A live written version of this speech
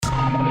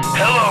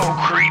Hello,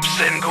 creeps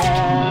and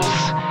ghouls.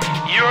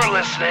 You're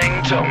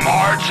listening to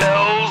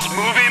Martell's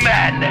Movie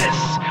Madness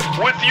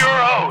with your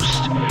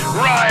host,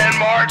 Ryan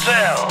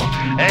Martell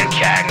and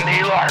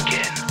Cagney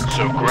Larkin.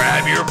 So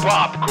grab your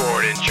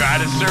popcorn and try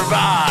to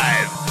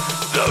survive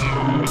the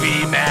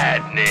movie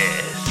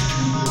madness.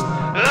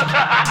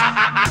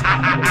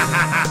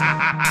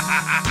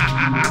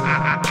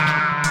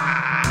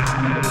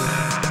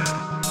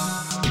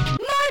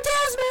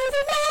 Martell's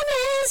Movie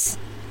Madness!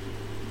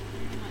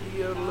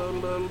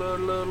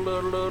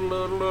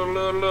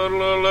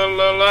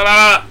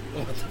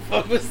 What the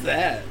fuck was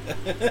that?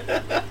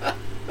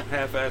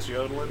 Half-ass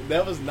yodeling.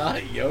 That was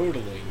not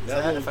yodeling.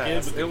 That little kid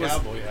with the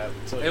cowboy hat.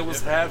 It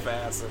was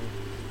half-assing.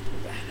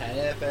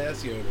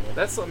 Half-ass yodel.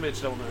 That's some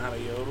bitch don't know how to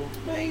yodel.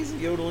 Man, he's a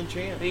yodeling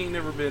champ. He ain't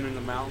never been in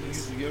the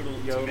mountains. He's a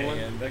yodeling.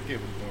 Man, that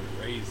kid was born and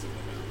raised in the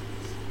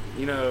mountains.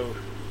 You know,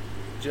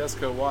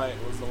 Jessica White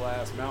was the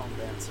last mountain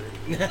dancer.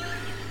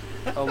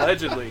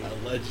 Allegedly.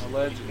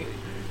 Allegedly.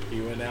 He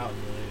went out in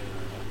the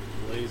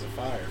blaze of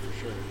fire for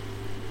sure.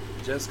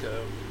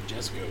 Jessica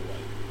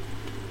White.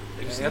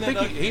 Yeah, I think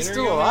he's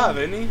still alive,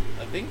 isn't he?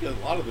 I think a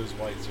lot of those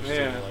whites are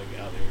still like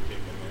out there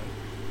kicking, man.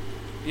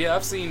 Yeah,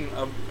 I've seen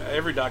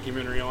every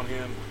documentary on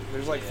him.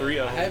 There's like 3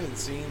 of them. I haven't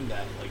seen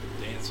that like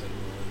dancing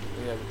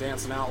one. Yeah, the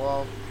Dancing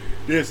Outlaw.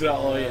 Dancing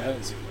Outlaw. Yeah, I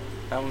haven't seen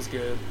that. That one's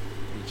good.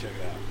 You check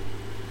it out.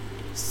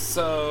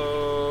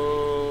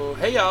 So,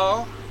 hey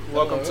y'all.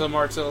 Welcome Hello. to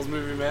Martell's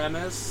Movie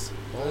Madness.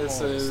 This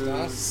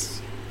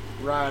is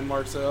Ryan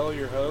Martell,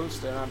 your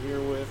host, and I'm here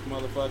with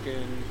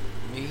motherfucking...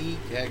 Me,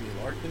 Cagney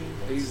Larkin.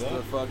 He's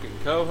the fucking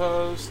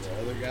co-host.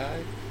 The other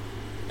guy.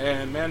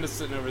 And Amanda's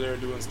sitting over there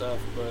doing stuff,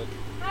 but...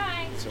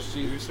 Hi. So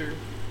producer.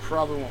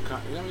 Probably won't... I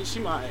mean, she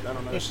might. I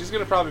don't know. She's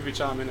going to probably be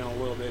chiming in a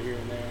little bit here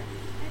and there.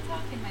 I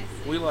talk in my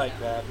sleep. We like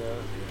that, though.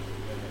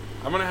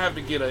 Yeah. I'm going to have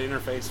to get an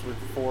interface with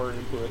 4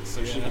 inputs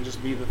so she can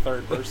just be the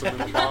third person in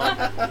the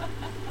pod.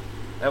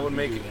 That would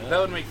make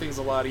things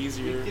a lot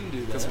easier. We can do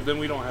that. Because then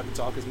we don't have to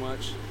talk as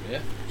much.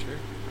 Yeah, sure.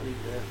 I need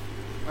that.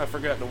 I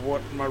forgot to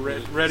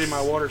ready my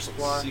water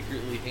supply.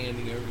 Secretly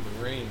handing over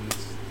the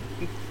reins.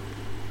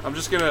 I'm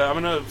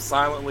gonna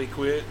silently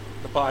quit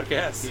the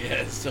podcast. Yeah,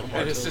 it's still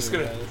And it's just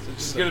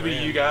gonna be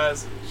you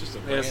guys. It's just a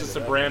Yeah, brand. it's just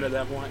a brand at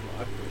that point.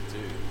 I quit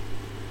too.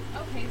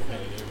 Okay,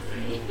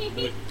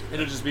 so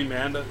It'll just be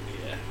Manda.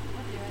 Yeah.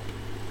 I'll do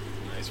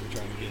it. Nice. We're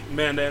trying to get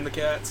Manda and the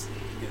cats.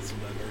 some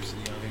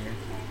diversity on here.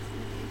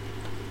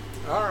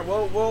 Alright,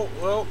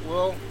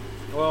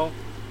 well.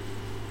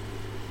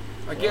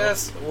 I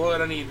guess what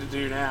I need to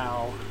do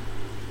now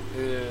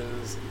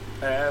is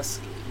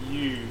ask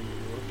you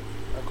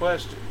a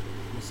question.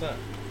 What's that?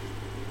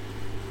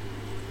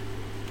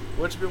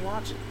 What you been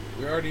watching?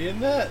 We're already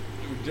in that.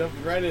 We're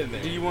jumping right in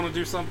there. Do you want to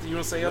do something? You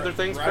want to say other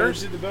things right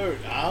first? into the boat.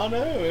 I don't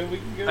know. And we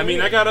can go. I mean,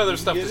 in. I got other We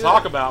can stuff get to in.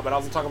 talk about, but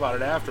I'll talk about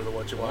it after the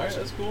what you All right, watch.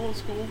 that's cool.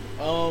 That's cool.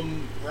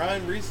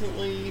 Ryan,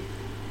 recently,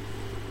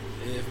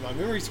 if my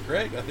memory's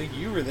correct, I think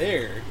you were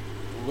there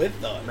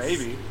with us.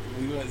 Maybe.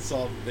 We went and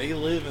saw They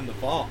Live in the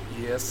Fog.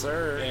 Yes,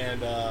 sir.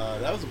 And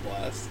that was a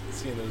blast,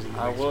 seeing those in the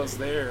I big was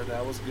screen. there.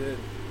 That was good.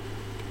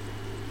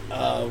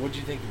 What'd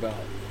you think about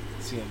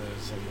seeing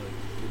those on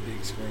the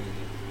big screen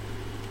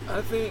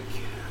I think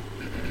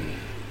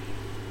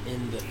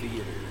in the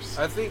theaters?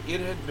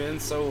 it had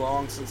been so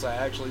long since I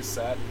actually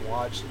sat and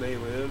watched They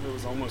Live. It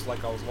was almost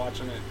like I was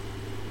watching it,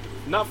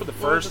 not for the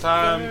first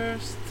time,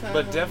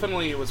 but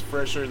definitely it was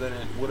fresher than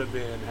it would have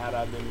been had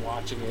I been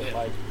watching it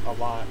like a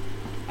lot.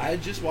 I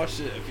had just watched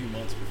it a few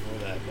months before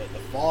that, but The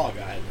Fog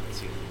I had not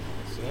seen in a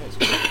while, so that was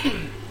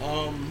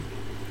cool.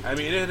 I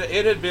mean,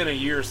 it had been a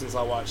year since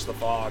I watched The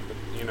Fog, but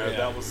you know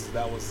Yeah.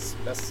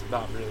 that's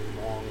not really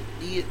long.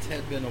 It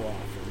had been a while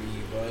for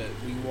me, but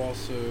we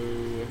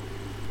also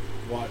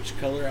watched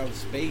Color Out of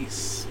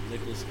Space,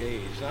 Nicolas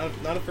Cage.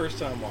 Not a first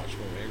time watch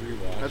for me,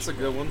 rewatch. That's a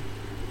good one.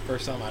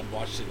 First time I'd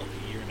watched it like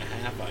a year and a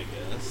half, I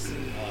guess.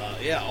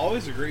 Yeah,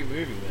 always a great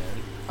movie,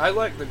 man. I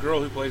like the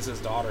girl who plays his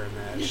daughter in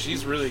that. Yeah,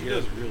 she's really she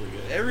good. does really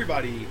good.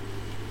 Everybody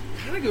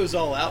kind of goes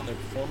all out in their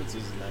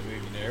performances in that movie.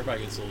 You know,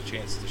 everybody gets a little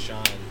chance to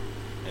shine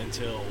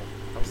until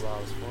That was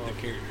loud as the fuck.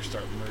 characters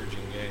start merging.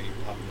 Yeah, you're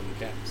popping them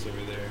caps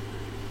over there.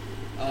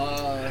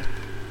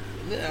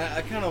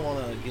 I kind of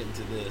want to get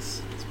into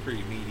this. It's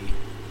pretty meaty.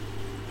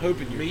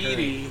 Hoping you're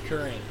Meaty?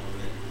 current on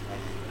it.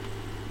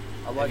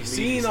 I like Have you meaty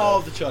seen stuff. all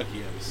the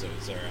Chucky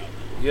episodes that are out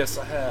now? Yes,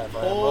 I have.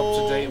 I'm up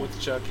to date with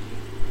Chucky.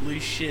 Holy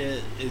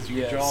shit, is your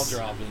Yes. jaw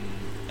dropping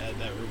at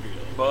that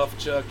reveal? Buff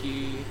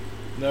Chucky.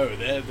 No,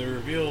 the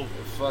reveal.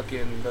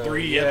 Fucking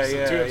 3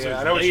 episodes, 2 episodes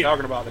I know what you're later.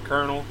 talking about. The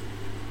Colonel.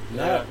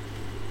 No, Yeah.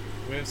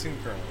 we haven't seen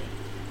the Colonel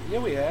yet. Yeah,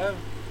 we have.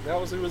 That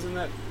was who was in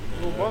that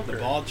little bunker. The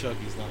bald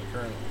Chucky's not a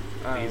Colonel.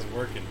 Oh. He's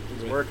working.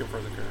 He's working for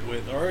the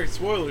Colonel. Alright,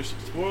 spoilers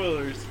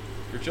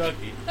for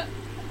Chucky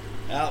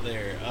out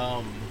there.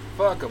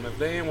 Fuck them if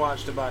they ain't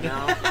watched it by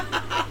now.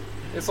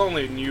 It's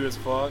only new as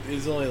fuck.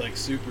 He's only like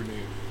super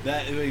new.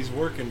 That he's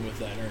working with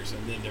that nurse,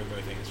 and then they're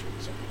both answering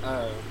something.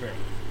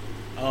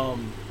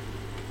 Apparently.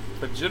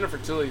 But Jennifer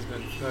Tilly's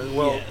been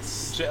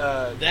Yes.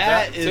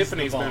 that is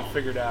Tiffany's the been bomb.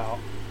 figured out.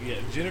 Yeah,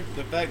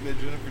 the fact that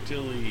Jennifer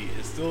Tilly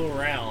is still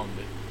around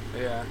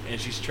Yeah. and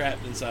she's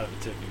trapped inside of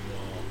a tipping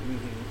wall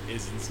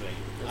is insane.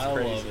 It's I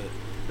crazy. love it.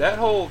 That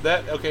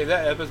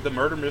episode, the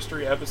murder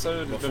mystery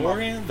episode, has been my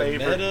Beforehand, the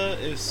favorite. meta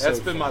is so That's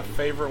been my fun.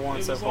 favorite one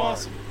It so was far.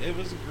 awesome. It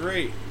was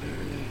great.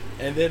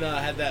 And then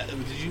I had that.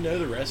 Did you know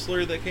the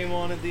wrestler that came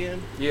on at the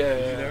end? Yeah,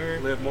 Did you know her?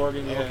 Liv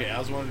Morgan. Yeah. Okay, I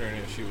was wondering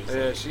if she was.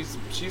 Yeah, like,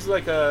 she's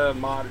like a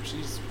modern.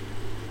 She's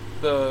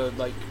the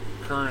like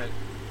current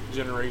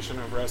generation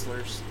of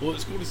wrestlers. Well,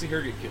 it's cool to see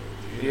her get killed.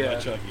 Yeah. By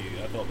Chucky.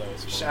 I thought that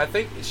was fun. I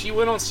think she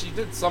went on. She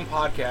did some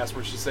podcast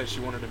where she said she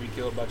wanted to be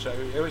killed by Chuck.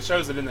 It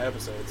shows it in the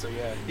episode. So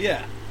yeah.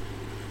 Yeah.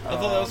 I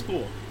thought that was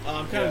cool.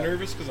 I'm kind of yeah.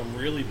 nervous because I'm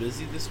really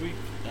busy this week.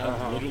 I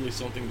have literally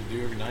something to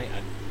do every night.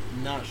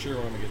 I'm not sure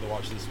when I'm gonna get to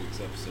watch this week's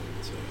episode.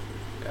 So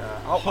Yeah,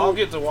 I'll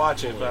get to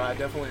watch it, but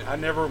Hopefully. I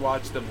never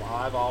watch them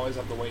live. I always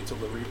have to wait till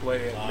the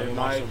replay at I've been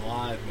midnight watching them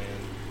live,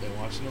 man. Been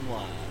watching them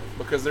live.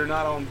 because they're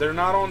not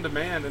on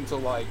demand until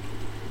like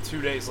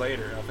 2 days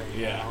later. I think.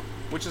 Yeah. Now,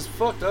 which is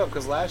fucked up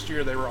because last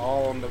year they were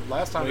all on the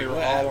last time Wait, they were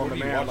what all app? on Where do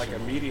you demand watch like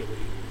them on? immediately.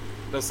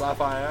 The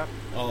Sci-Fi app.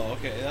 Oh,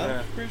 okay. I'm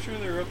Yeah. pretty sure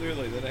they were up there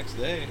like the next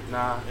day.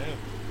 Nah. Yeah.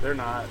 They're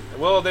not.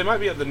 Well, they might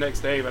be up the next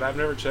day, but I've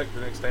never checked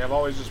the next day. I've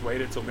always just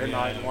waited till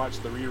midnight Yeah. and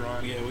watched the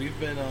rerun. Yeah, we've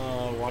been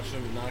watching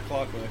them at 9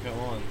 o'clock when they come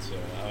on, so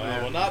I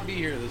Yeah. will not be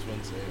here this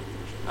Wednesday,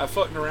 unfortunately. I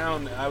fucked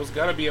around. I was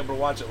gonna be able to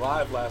watch it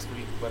live last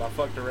week, but I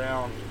fucked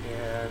around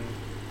and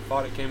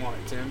thought it came on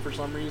at 10 for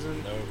some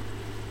reason. No.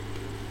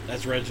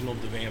 That's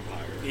Reginald the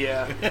Vampire.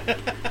 Yeah.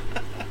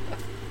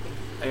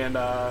 And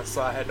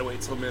so I had to wait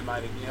till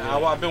midnight again. Yeah.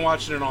 I've been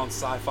watching it on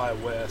Sci-Fi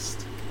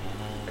West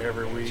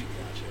every Gotcha, week.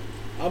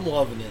 Gotcha. I'm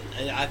loving it,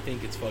 and I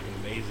think it's fucking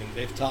amazing.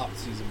 They've topped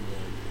season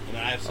 1, and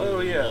I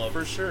absolutely love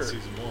for sure.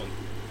 season 1.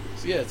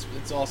 So yeah,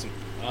 it's awesome.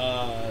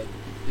 Have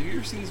you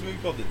ever seen this movie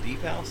called The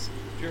Deep House?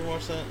 Did you ever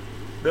watch that?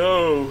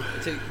 No.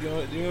 Do you know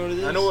what it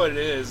is? I know what it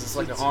is. It's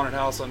like a It's haunted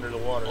house under the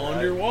water. right?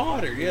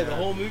 Underwater. Yeah, the Yeah.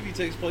 whole movie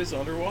takes place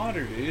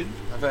underwater, dude.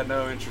 I've had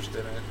no interest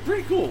in it.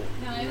 Pretty cool.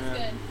 No, it was Yeah.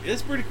 good.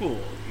 It's pretty cool.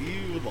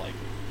 You would like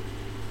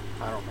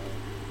it. I don't know.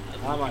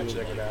 think I might you would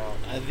check like it out.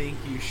 I think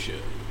you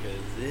should,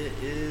 because it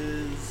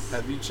is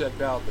Have you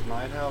checked out the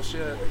Night House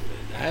yet? worth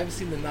it. I haven't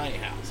seen the Night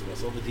House, but I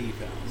saw the Deep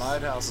House.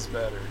 Night House is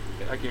better.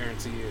 I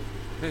guarantee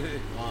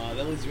it.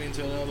 That leads me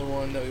into another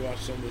one that we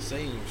watched on the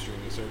same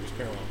streaming service,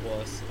 Paramount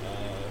Plus.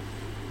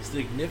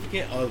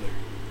 Significant Other.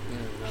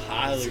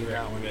 Highly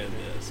recommend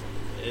this.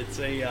 It's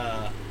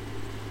a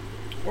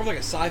more of like a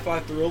sci-fi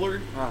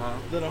thriller Uh-huh.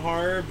 than a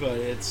horror, but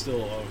it's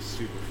still a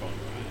super fun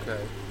ride.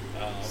 Okay.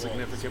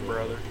 Significant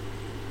Brother.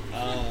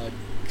 Brother.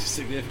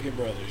 Significant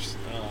Brothers.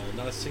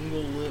 Not a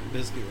single Limp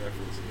Bizkit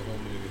reference in the whole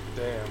movie.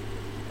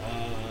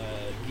 Damn.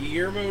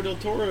 Guillermo del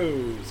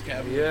Toro's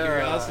Cabin of Yeah,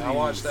 Curiosities. I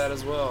watched that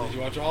as well. Did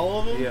you watch all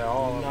of them? Yeah,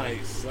 all of them.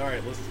 Nice. All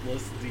right, let's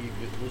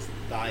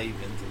dive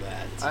into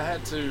that. I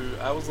had to.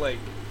 I was like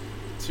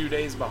 2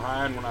 days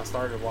behind when I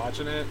started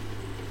watching it,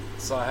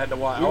 so I had to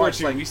watch. we I were watched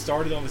too. like We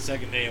started on the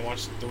second day and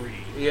watched 3.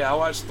 yeah, I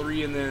watched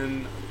 3 and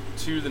then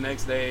 2 the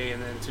next day,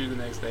 and then 2 the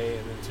next day,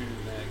 and then 2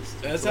 the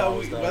next. That's So how I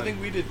was we. done. I think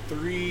we did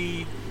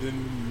 3,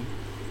 then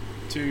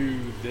 2,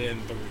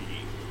 then 3.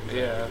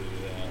 Yeah.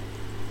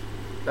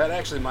 That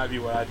actually might be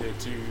what I did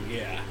too.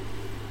 Yeah.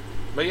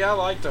 But yeah, I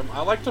liked them.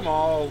 I liked them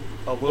all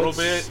a little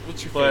bit.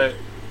 What's your but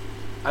favorite?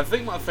 I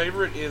think my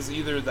favorite is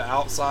either The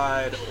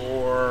Outside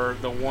or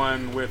the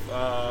one with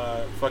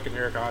fucking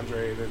Eric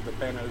Andre, the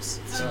Panos.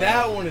 So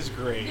that one is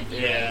great. The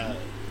Yeah.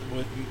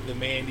 With the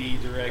Mandy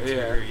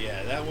director.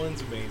 Yeah, that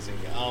one's amazing.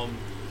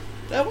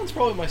 That one's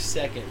probably my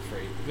second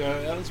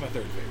favorite. That one's my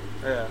third favorite.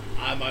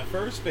 Yeah. My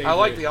first favorite. I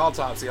like The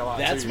Autopsy a lot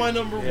That's too. my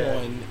number Yeah.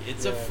 1.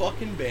 It's a Yeah.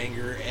 fucking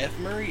banger. F.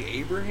 Murray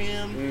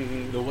Abraham,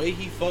 Mhm. the way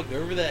he fucked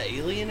over that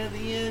alien at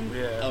the end,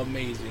 Yeah.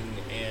 amazing.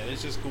 And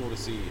it's just cool to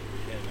see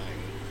him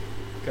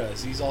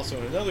because he's also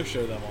in another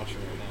show that I'm watching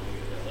right now. We'll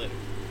get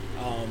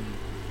to that later.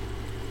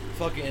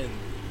 Fucking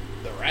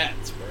the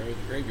rats, bro. The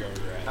graveyard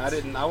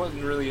rats. I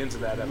wasn't really into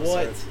that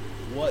episode.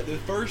 What? The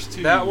first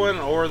 2. That one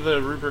or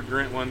the Rupert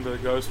Grint one, the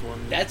ghost one.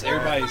 That's That was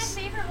everybody's.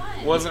 my favorite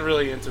one. Wasn't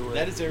really into it.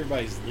 That is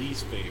everybody's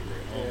least favorite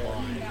Yeah.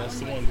 online. That That's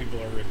the one one was- people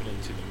are ripping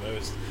into the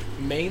most.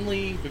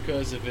 Mainly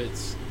because of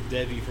its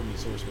Debbie from the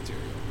source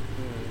material.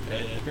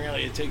 And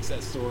apparently it takes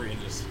that story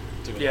and just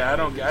to Yeah,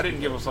 I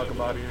didn't give a fuck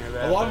about any of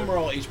that. A lot of them though. are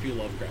all H.P.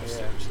 Lovecraft Yeah.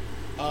 stories.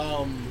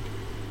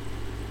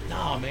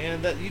 Nah,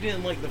 man, that you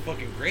didn't like the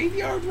fucking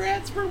graveyard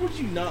rats, bro. What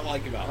did you not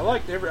like about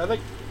it?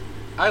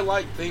 I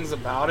liked things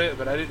about it,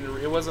 but I didn't.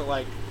 It wasn't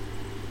like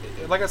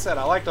I said,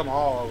 I liked them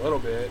all a little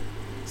bit,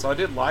 so I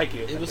did like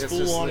it. It was It's full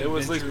just- on. It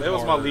was adventure my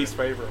horror least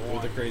favorite one.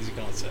 with a crazy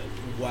concept.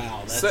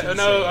 Wow, that's No,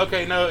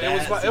 insane. no.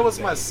 That's It was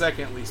my insane.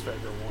 second least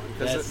favorite one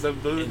because That's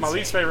my insane.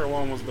 least favorite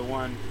one was the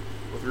one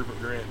with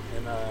Rupert Grint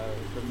and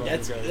the fucking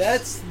ghost.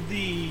 That's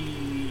the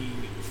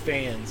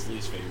fans'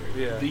 least favorite.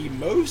 Yeah. The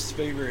most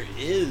favorite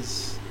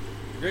is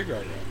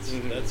Graveyard Rats.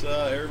 Mhm. That's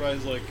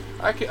everybody's like.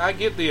 I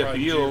get the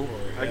Probably appeal. cheer for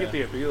it, I yeah. get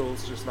the appeal.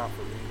 It's just not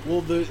for me.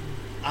 Well,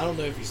 I don't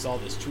know if you saw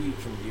this tweet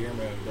from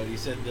Guillermo, but he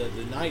said that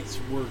the nights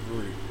were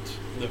grouped.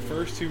 The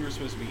first two were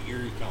supposed to be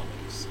Eerie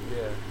Comics.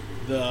 Yeah.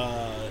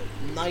 The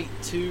night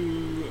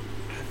 2,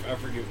 I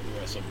forget what the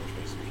rest of them were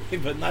supposed to be,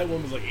 but night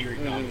 1 was like Eerie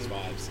Comics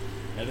vibes.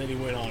 And then he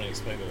went on and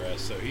explained the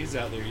rest. So he's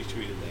out there, he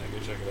tweeted that. Go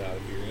check it out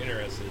if you're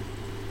interested.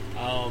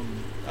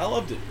 I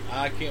loved it.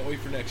 I can't wait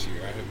for next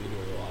year. I hope they do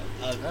it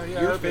a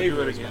lot. Your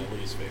favorite is my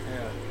least favorite, by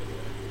the way.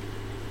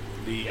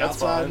 The That's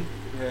outside, fine.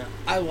 Yeah.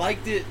 I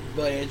liked it,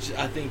 but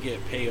I think it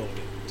paled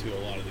it to a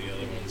lot of the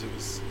other ones. It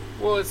was...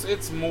 Well,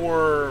 it's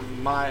more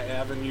my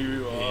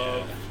avenue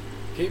of...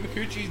 Kate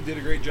Micucci did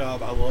a great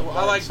job. I love.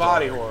 I like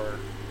body horror.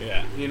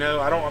 Yeah. You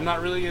know, I'm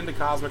not really into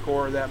cosmic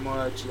horror that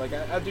much. Like,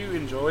 I do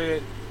enjoy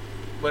it,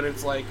 but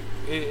it's like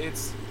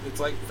it's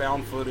like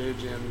found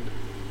footage and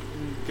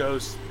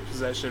ghost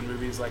possession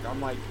movies. Like,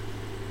 I'm like,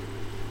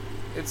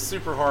 it's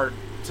super hard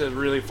to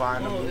really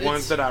find the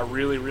ones that I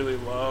really, really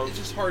love. It's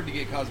just hard to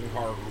get cosmic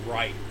horror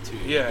right, too.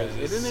 Yeah,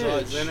 it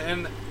is.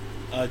 And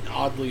an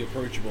oddly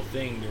approachable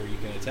thing where you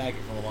can attack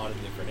it from a lot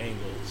of different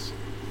angles.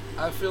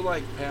 I feel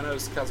like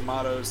Panos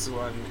Cosmatos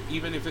one,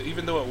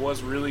 even though it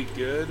was really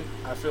good,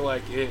 I feel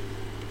like he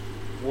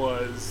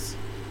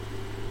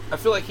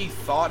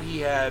thought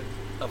he had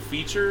a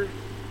feature,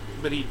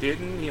 but he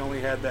didn't. He only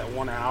had that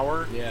 1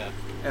 hour. Yeah.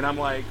 And I'm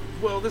like,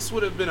 well, this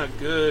would have been a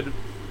good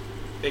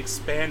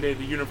expanded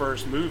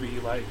universe movie,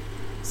 like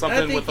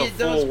something with a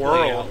full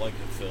world. Out like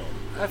a film.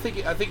 I think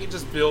it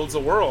just builds a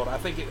world. I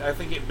think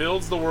it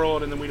builds the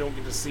world, and then we don't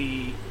get to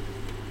see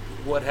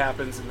what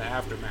happens in the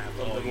aftermath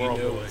of the world.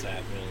 You know what's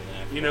happening in the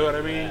aftermath. You know what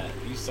I mean?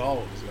 You saw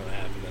what was going to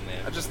happen in the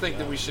aftermath. I just think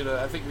that we should have.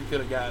 I think we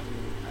could have gotten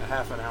a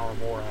half an hour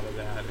more out of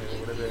that, and it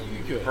would have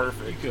been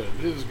perfect. You could.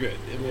 But it was good.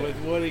 With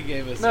what he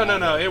gave us.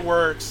 No. It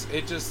works.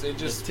 It just the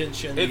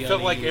tension. It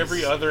felt like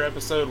every other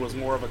episode was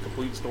more of a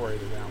complete story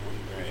than that one.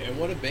 Right. And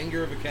what a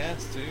banger of a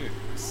cast too.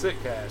 Sick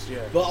cast, yeah.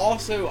 But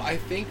also, I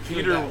think for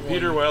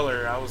Peter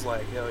Weller, I was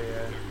like, hell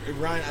yeah.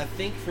 Ryan, I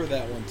think for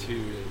that one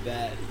too,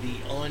 that the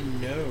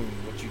unknown,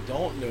 what you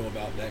don't know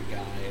about that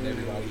guy and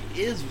everybody,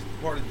 is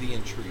part of the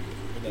intrigue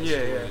for that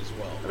story as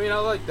well. I mean, I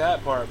like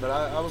that part, but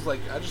I was like,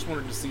 I just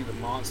wanted to see the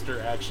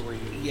monster actually.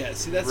 Yeah,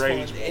 see, that's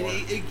rage fun.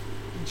 And it,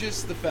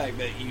 just the fact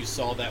that you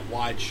saw that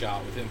wide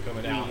shot with him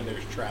coming out and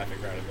there's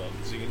traffic right above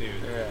him, so you knew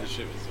the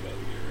shit was about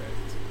to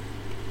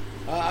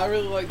get wrecked. I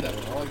really like that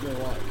one. I like it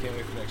a lot. Can't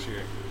wait for next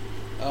year.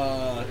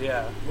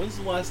 When's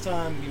the last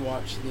time you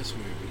watched this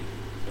movie,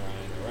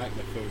 Brian?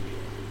 Arachnophobia.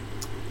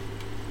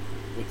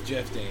 With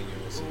Jeff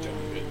Daniels and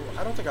John Goodman.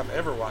 I don't think I've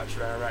ever watched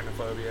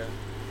Arachnophobia.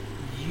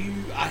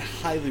 I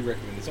highly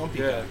recommend it. It's on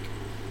Peacock.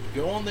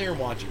 Go on there and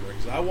watch it,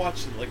 because I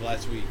watched it like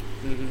last week.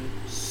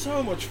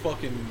 So much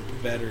fucking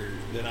better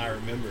than I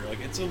remember.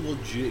 Like, it's a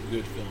legit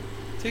good film.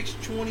 It takes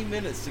 20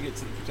 minutes to get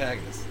to the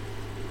protagonist.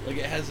 Like,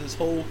 it has this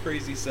whole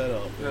crazy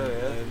setup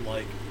and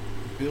like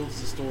builds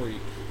the story.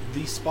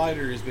 The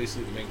spider is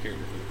basically the main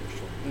character for the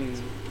first 20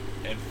 minutes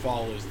and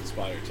follows the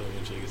spider until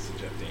eventually gets to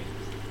Jeff Daniels.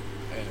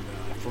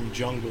 And from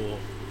Jungle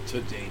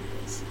to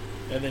Daniels.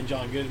 And then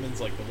John Goodman's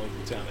like the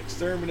local town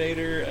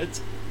exterminator.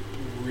 It's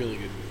really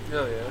good movie.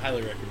 Hell yeah. I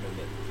highly recommend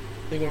it.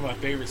 I think one of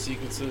my favorite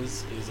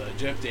sequences is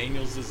Jeff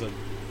Daniels is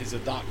a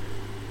doctor.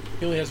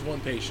 He only has one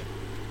patient.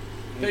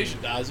 The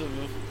patient dies of,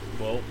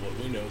 what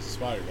we know is a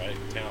spider, right?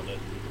 The town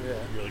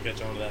doesn't really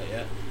catch on to that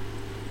yet.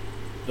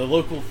 The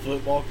local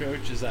football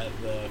coach is at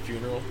the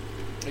funeral.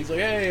 He's like,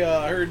 hey,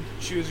 I heard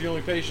she was your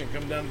only patient.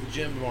 Come down to the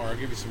gym tomorrow. I'll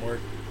give you some work.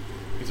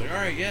 He's like, all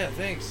right, yeah,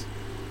 thanks.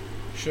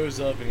 Shows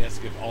up and he has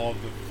to give all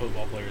of the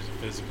football players a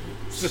physical.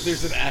 So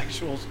there's an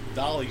actual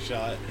dolly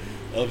shot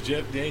of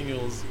Jeff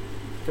Daniels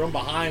from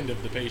behind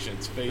of the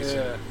patient's face,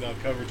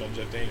 coverage on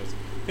Jeff Daniels.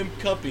 Him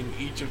cupping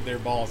each of their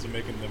balls and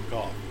making them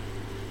cough.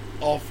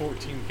 All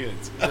 14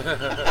 kids.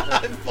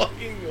 I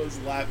fucking was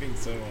laughing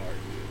so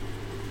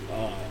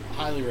hard.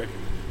 Highly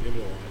recommend it. Give it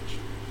a watch.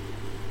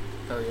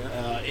 Oh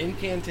yeah.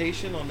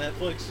 Incantation on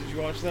Netflix. Did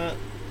you watch that?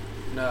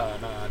 No,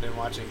 I didn't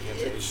watch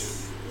Incantation.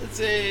 It's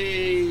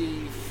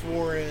a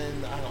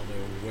foreign. I don't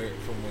know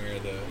from where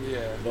though.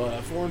 Yeah. But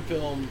a foreign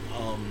film.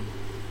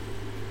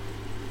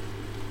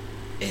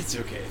 It's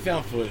okay.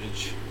 Found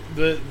footage.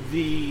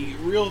 The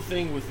real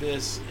thing with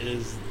this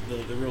is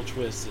the real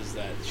twist is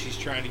that she's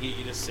trying to get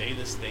you to say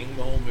this thing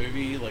the whole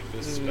movie, like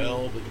this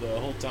spell, but the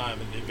whole time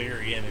at the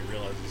very end it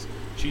realizes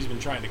she's been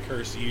trying to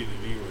curse you,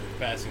 the viewer,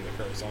 passing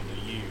the curse on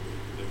to you,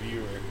 the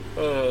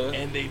viewer.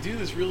 And they do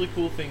this really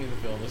cool thing in the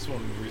film. This is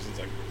one of the reasons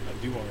I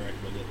do want to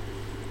recommend it.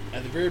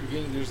 At the very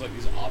beginning, there's like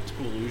these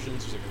optical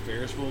illusions. There's like a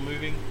Ferris wheel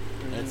moving,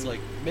 and it's like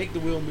make the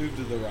wheel move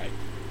to the right.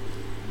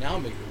 Now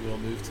make the wheel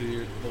move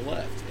to the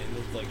left, and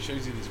it like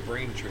shows you these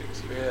brain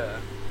tricks. Yeah.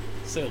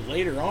 So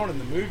later on in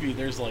the movie,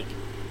 there's like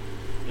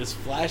this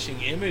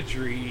flashing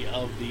imagery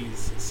of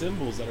these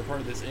symbols that are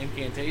part of this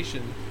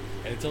incantation,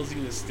 and it tells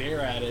you to stare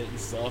at it and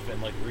stuff, and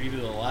like read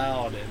it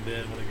aloud. And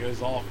then when it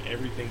goes off,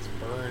 everything's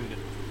burned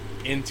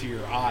into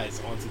your eyes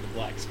onto the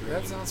black screen.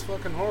 That sounds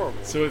fucking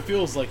horrible. So it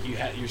feels like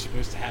you're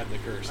supposed to have the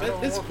curse.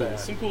 It's cool. That.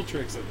 Some cool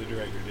tricks that the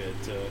director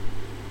did to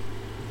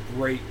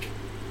break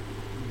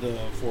the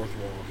fourth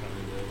wall, kind of.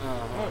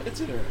 Oh, it's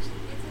interesting.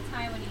 It's a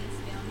Taiwanese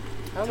film.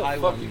 How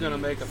the fuck you gonna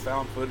make a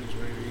found footage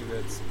movie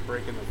that's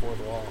breaking the fourth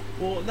wall?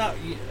 Well, not.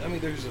 I mean,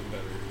 there's a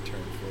better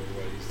term for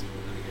what he's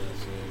doing, I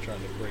guess.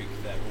 Trying to break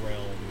that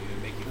realm,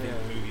 make you think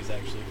the movie's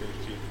actually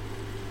cursed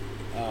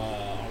you.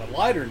 On a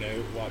lighter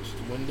note, watched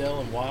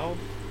Wendell and Wild.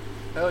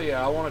 Hell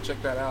yeah, I want to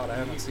check that out. I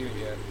haven't seen it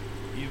yet.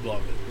 You'd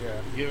love it.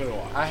 Yeah, give it a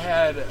watch. I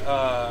had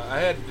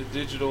the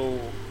digital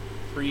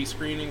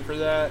pre-screening for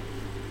that,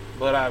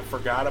 but I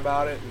forgot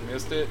about it and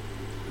missed it.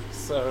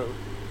 So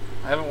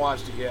I haven't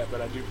watched it yet,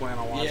 but I do plan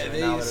on watching it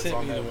now that it's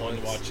on Netflix. Yeah, they sent me the one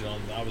to watch it on.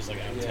 I was like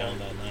out of town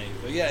that night,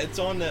 but yeah, it's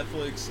on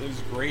Netflix. It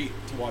was great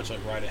to watch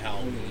like right at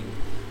Halloween.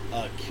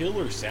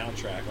 Killer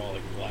soundtrack, all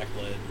like black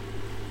lead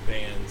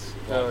bands,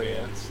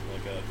 bands,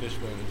 like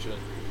Fishbone and shit.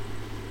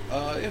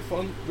 Yeah,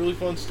 fun, really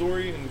fun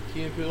story, and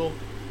Key and Peele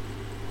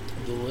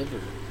deliver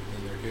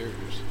in their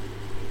characters.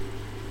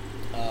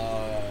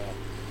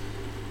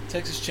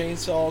 Texas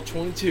Chainsaw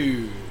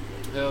 22.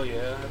 Hell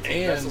yeah,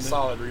 that's a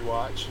solid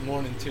rewatch.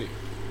 1 and 2.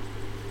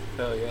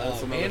 Hell yeah,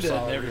 that's another Amanda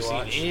solid had never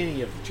rewatch. seen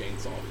any of the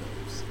Chainsaw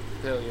films.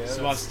 Hell yeah.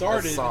 So I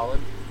started solid.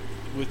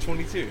 with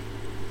 22.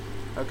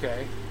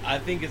 Okay. I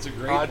think it's a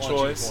great Odd launching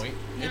choice. point.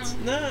 No, It's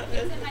not,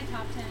 It's in my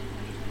top 10 in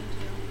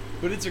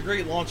 2022. but it's a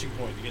great launching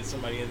point to get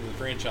somebody into the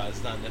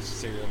franchise, not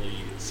necessarily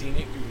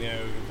scenic,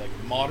 like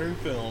modern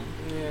film.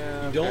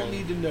 Yeah. You don't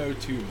need to know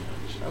too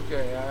much.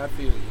 Okay, I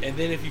feel you. And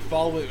then if you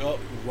follow it up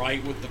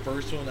right with the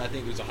first one, I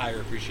think there's a higher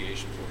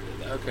appreciation for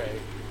it. At that Okay.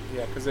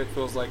 Yeah, because it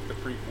feels like the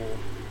prequel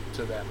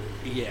to that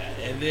movie. Yeah,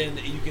 and then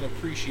you can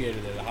appreciate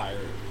it at a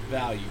higher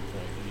value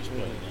point than just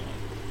putting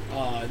it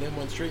on. And then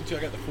went straight into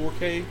I got the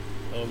 4K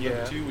of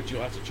number 2, which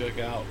you'll have to check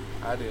out.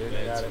 I did.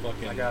 Yeah,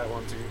 I got it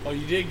one too. Oh,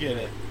 you did get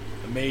it.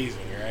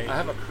 Amazing, right? I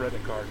have a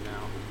credit card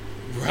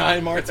now.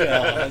 Ryan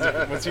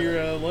Martell. What's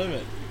your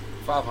limit?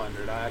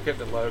 500. I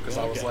kept it low because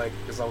I was like,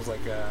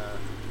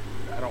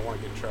 I don't want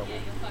to get in trouble. Yeah,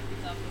 you'll fuck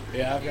yourself over.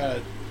 Yeah, I've got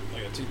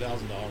like a $2,000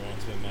 one.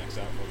 It's been maxed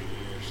out for a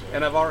year. So.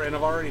 And I've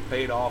already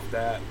paid off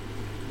the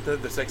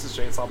Texas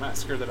Chainsaw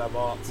Massacre that I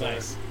bought. So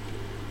nice.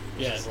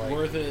 Yeah, it's like,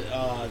 worth it.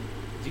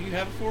 Do you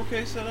have a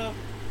 4K setup?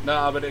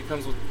 Nah, but it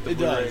comes with the it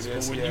Blu-ray does.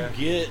 disc. But when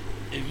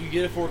if you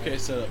get a 4K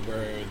setup,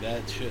 bro,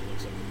 that shit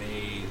looks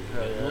amazing.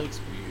 It looks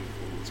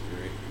beautiful. It's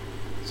great.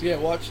 So yeah,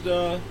 watched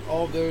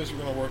all of those.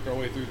 We're gonna work our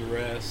way through the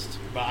rest.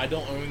 But I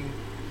don't own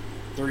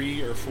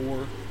 3 or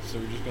 4, so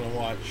we're just gonna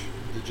watch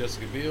the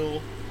Jessica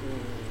Biel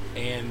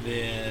and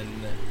then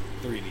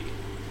 3D.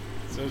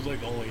 So those are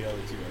like the only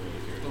other 2 I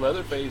really care about.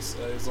 Leatherface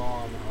is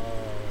on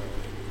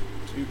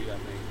Tubi, I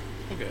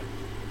think. Okay.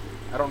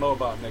 I don't know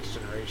about Next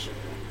Generation.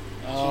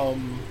 I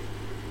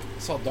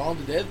saw Dawn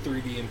of the Dead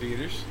 3D in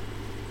theaters.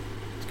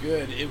 It's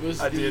good. It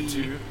was. I did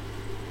too.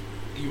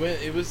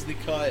 It was the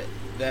cut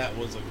that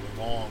was like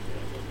a long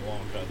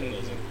cut that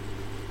doesn't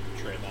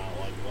trim out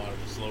like a lot of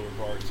the slower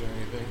parts or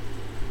anything.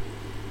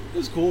 It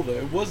was cool though.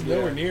 It was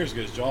nowhere near as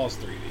good as Jaws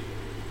 3D.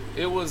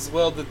 It was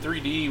the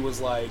 3D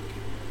was like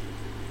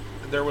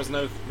there was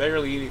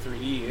barely any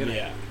 3D in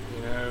it.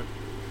 You know,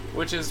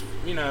 which is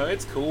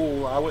it's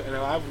cool. I would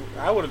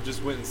have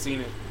just went and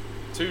seen it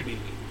 2D.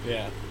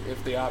 Yeah.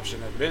 If the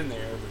option had been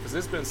there, because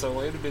it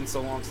had been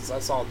so long since I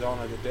saw Dawn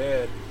of the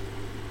Dead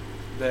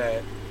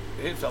that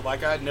it felt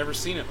like I'd never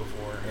seen it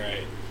before.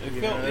 Right.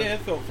 It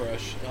felt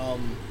fresh.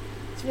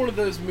 It's one of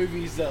those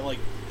movies that like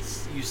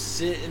you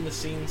sit in the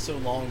scene so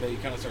long that you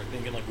kind of start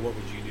thinking like, what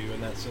would you do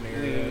in that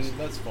scenario? So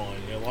that's fun.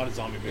 A lot of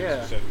zombie movies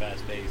are so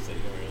fast paced that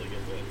you don't really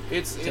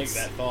get to take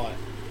that thought.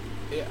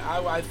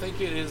 I think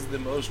it is the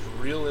most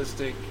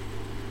realistic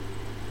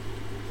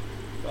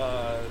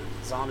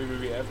zombie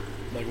movie ever.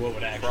 Like what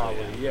would actually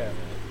happen. Yeah.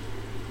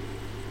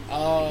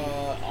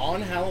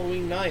 On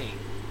Halloween night,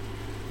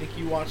 I think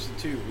you watched it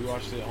too. We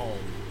watched it at home.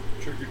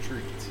 Trick or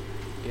Treat.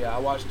 Yeah, I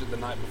watched it the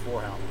night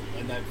before Halloween.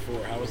 The night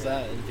before. How was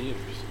that in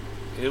theaters?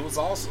 It was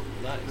awesome.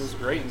 Nice. It was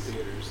great in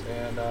theaters,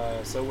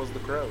 and so was The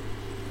Crow.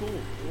 Cool.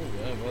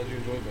 Man, I'm glad you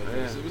enjoyed both of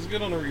those. It was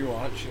good on a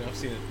rewatch. I've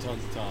seen it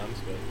tons of times,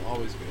 but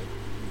always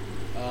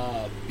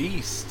good.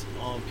 Beast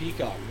on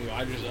Peacock, new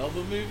Idris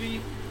Elba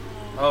movie.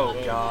 Oh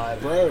God,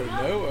 bro,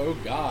 no, oh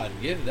God,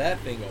 give that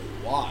thing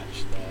a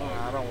watch, dog.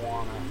 I don't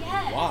wanna.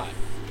 Yes. Why?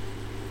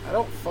 I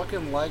don't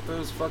fucking like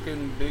those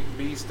fucking big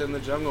Beast in the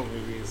Jungle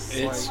movies.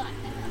 It's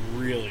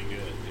really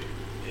good,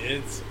 dude.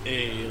 It's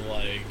a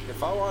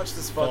If I watch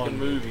this fucking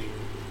movie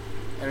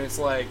and it's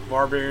like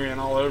Barbarian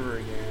all over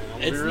again, I'm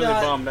gonna be really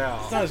bummed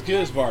out. It's not as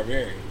good as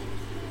Barbarian.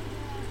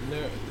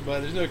 No, but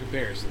there's no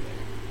comparison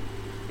there.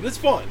 But it's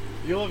fun.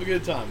 You'll have a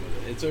good time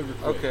with it. It's over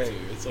quick too.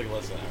 It's like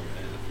less than an hour and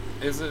a half.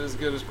 Is it as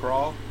good as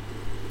Crawl?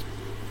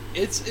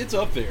 It's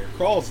up there.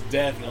 Crawl's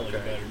definitely a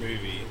better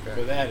movie, but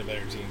they had a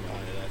better team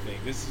behind it. I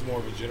think this is more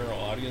of a general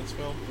audience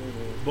film,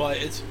 but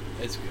it's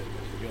good.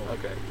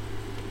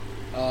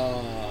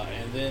 Man.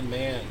 And then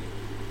man,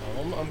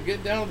 I'm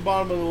getting down to the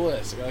bottom of the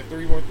list. I got like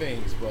 3 more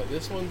things, but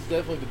this one's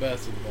definitely the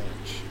best of the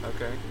bunch.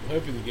 Okay. I'm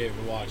hoping you gave it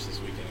a watch this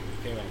weekend.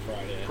 It came out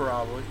Friday.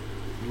 Probably.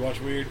 You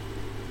watch Weird?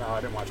 No, I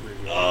didn't watch Weird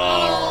yet.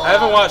 I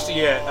haven't watched it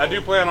yet. I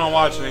do plan on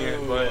watching it,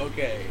 but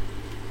okay.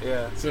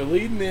 Yeah. So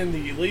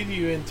leading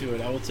you into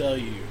it, I will tell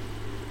you,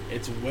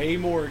 it's way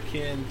more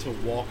akin to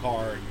Walk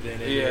Hard than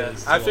it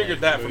is. I to,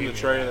 figured like, that from the Bohemian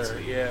trailer.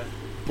 Rhapsody. Yeah.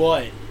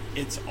 But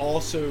it's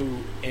also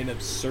an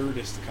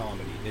absurdist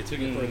comedy. They took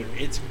it further.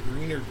 It's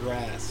greener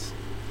grass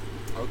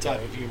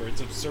type of humor.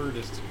 It's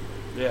absurdist humor.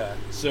 Yeah.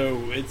 So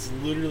it's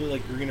literally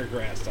like greener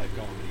grass type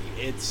comedy.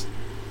 It's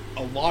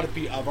a lot of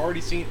people.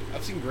 I've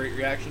seen great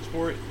reactions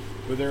for it,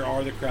 but there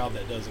are the crowd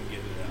that doesn't get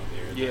it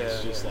out there. Yeah,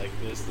 It's just like,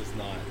 this does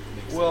not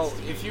make sense. Well,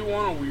 to if me. you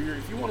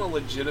want a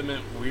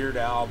legitimate Weird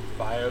Al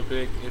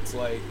biopic, it's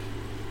like,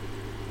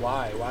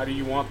 why? Why do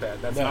you want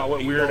that? That's not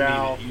what Weird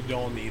Al. You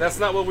don't need. That's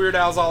not what Weird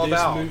Al's all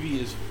about. This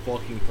movie is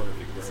fucking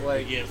perfect, bro. It's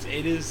like, yes,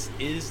 it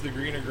is the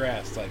greener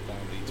grass type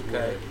comedy. It's Okay.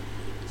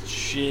 where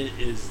shit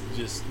is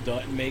just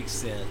doesn't make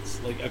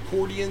sense. Like,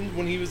 accordion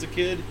when he was a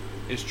kid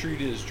is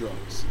treated as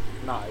drugs.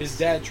 nice. His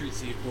dad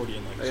treats the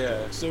accordion like it's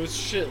drugs. So it's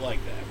shit like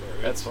that,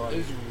 bro. That's funny.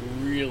 It's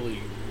really,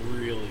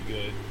 really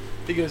good.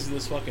 He goes to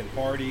this fucking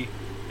party,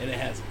 and it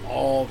has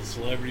all the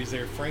celebrities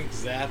there. Frank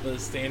Zappa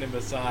is standing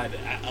beside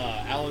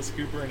Alice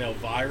Cooper and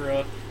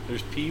Elvira.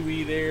 There's Pee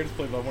Wee there. It's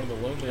played by one of the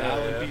Lonely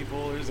Island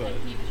people. There's a Like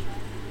he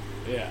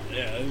was trying.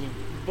 there's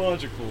a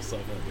bunch of cool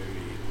stuff in that movie.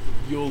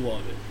 You'll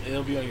love it.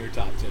 It'll be on your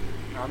top 10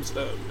 movies. I'm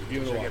stoked.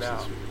 Give it a Check watch it out.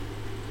 this week.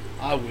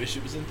 I wish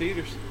it was in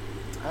theaters.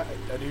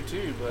 I do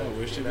too, but I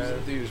wish it was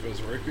in theaters, but it's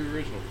a Roku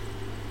original.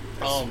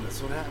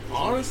 That's what happens.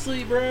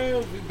 Honestly, bro,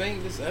 if we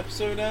bang this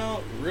episode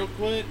out real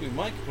quick, we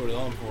might put it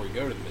on before we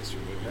go to the mystery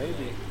movie.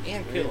 Maybe. night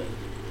and kill it.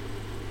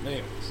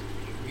 Anyways,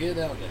 get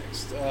out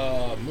next.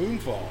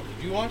 Moonfall.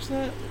 Did you watch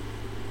that?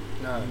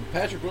 No.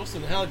 Patrick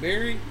Wilson and Halle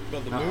Berry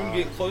about the moon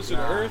getting closer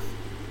to Nah. Earth.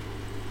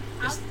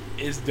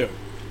 It's dope.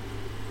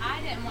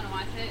 I didn't want to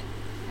watch it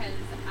because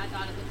I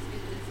thought it looked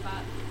stupid as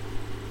fuck.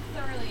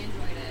 Thoroughly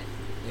enjoyed it.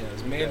 Yeah,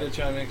 as Amanda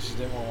chimed in, she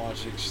didn't want to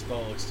watch it. She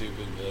thought it looked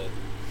stupid, but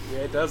Yeah,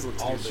 it does look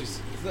all stupid.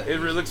 she's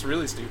Looks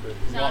really stupid.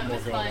 there's a No, lot it more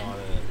was going fun. on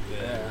in it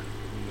than Yeah.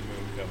 the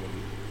moon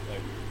coming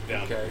like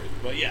down. Okay.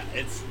 But yeah,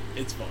 it's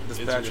fun. Does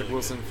It's Patrick really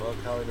Wilson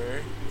fuck Halle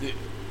Berry? good. Dude,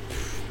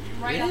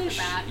 Right off the wish,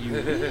 bat. You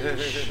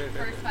wish.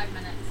 First 5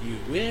 minutes. You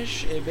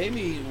wish. It made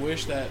me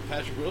wish that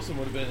Patrick Wilson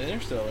would have been in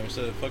Interstellar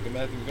instead of fucking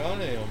Matthew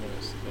McConaughey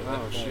almost. But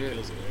Oh, that shit.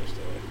 kills it in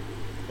Interstellar.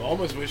 But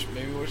almost wish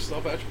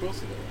saw Patrick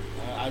Wilson in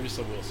it. I'm just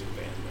a Wilson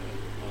fan, man.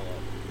 I love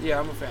him. Yeah,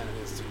 I'm a fan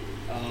of his too.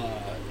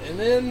 And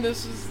then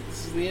this is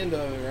the end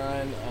of it,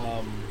 Ryan.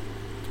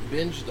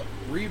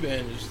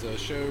 Re-binged a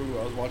show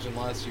I was watching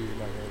last year. You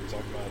might remember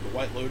talking about it, The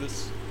White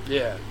Lotus.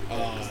 Yeah.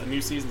 'Cause the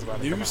new season's about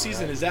to come New out,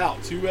 season right? is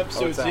out. 2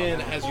 episodes out in.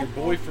 now. It has your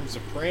boy from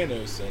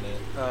Sopranos in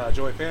it.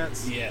 Joey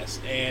Pants. Yes,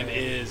 and it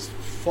is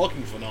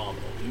fucking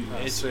phenomenal, dude.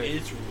 Oh, sick.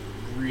 It's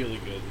really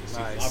good this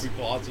season. Nice. Aubrey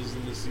Plaza's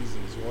in this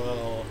season as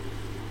well.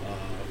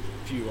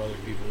 A few other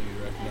people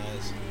you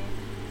recognize.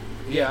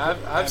 Yeah,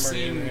 I've Cameron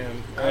seen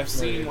Abraham. I've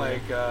seen Cameron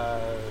like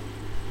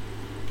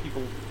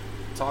people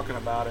talking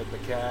about it, the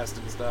cast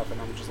and stuff, and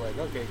I'm just like,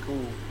 okay,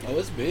 cool. Oh,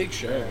 it's a big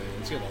show, Yeah. man.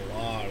 It's getting a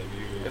lot of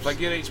viewers. If I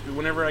get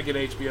whenever I get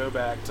HBO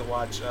back to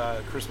watch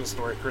Christmas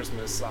Story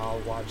Christmas, I'll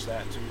watch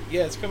that too.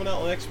 Yeah, it's coming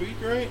out next week,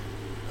 right?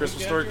 Christmas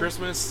Week Story after?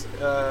 Christmas,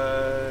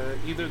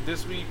 either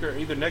this week or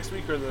either next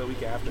week or the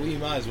week after. We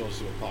might as well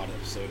do a pod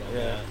episode on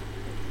Yeah. that.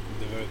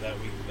 Devote that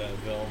week to that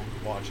film,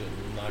 watch it,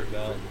 and knock it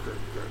out.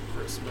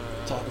 Christmas.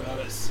 Talk about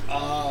it.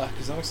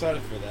 Because I'm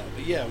excited for that.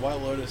 But yeah, White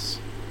Lotus,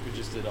 we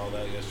just did all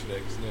that yesterday.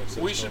 Cause new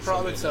episodes We come should out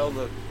probably Sunday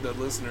tell night. the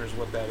listeners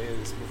what that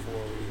is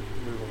before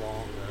we move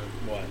along.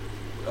 What?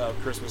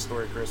 Christmas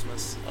Story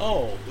Christmas.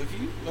 Oh, if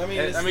you, I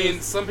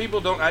mean, some people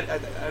don't.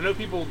 I know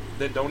people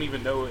that don't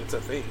even know it's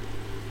a thing.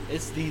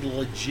 it's the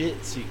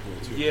legit sequel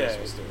to A Yeah.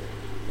 Christmas Story.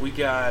 We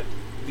got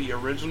the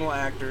original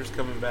actors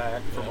coming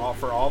back Yeah.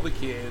 for all the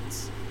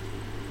kids.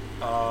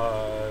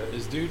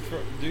 Is dude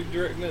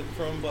directing it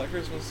from Black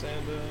Christmas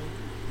and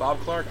Bob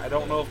Clark. I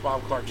don't Yeah. know if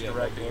Bob Clark's Yeah, Bob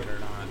directing Clark. it or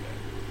not,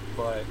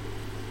 but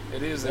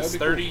it is. That It's would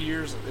be 30 cool.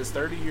 years. It's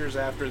 30 years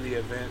after the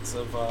events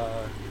of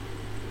A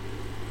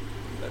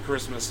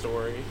Christmas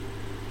Story,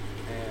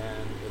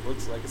 and it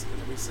looks like it's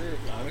gonna be sick.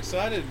 I'm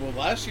excited. Well,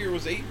 last year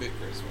was 8-Bit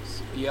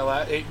Christmas. Yeah,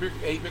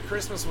 8-bit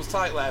Christmas was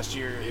tight last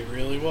year. It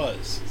really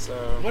was. So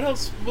What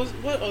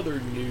other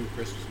new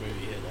Christmas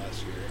movie hit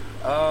last year?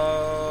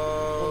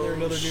 Wasn't there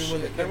another new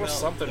one that there came was out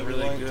something that we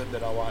really liked? good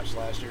that I watched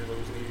last year that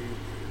was new.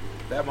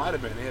 That might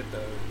have been it though.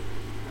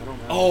 I don't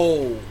know.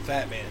 Oh,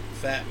 Fat Man.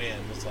 Fat Man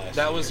was last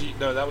year.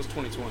 that was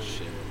 2020.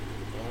 Shit.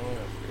 I don't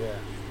know. Yeah.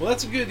 Well,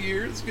 that's a good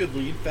year. It's a good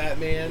lead. Fat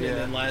Man, Yeah. and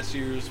then last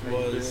year's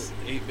was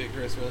 8-Bit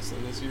Christmas,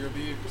 and this year will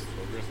be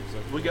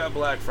Christmas. We got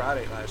Black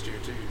Friday last year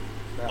too.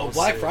 That Oh, was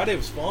Black sick. Friday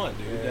was fun,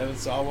 dude. Yeah. Devin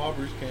Sawa,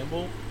 Bruce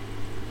Campbell.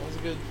 That was a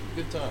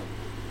good time.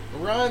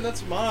 Well, Ryan,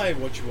 that's my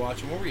what you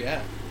watching. Where we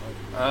at?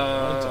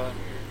 On time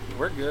here.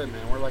 We're good,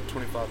 man. We're like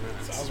 25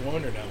 minutes. So I was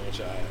wondering how much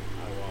I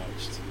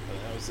watched. And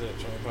that was it.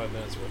 25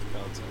 minutes worth of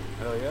content.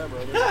 Hell yeah,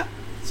 brother.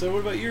 So what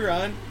about you,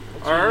 Ryan?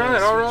 What's all your right,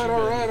 list? all What right, you all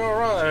been- right, all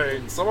what you right.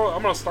 been- So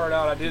I'm gonna start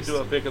out. I did do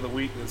a pick of the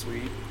week this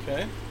week.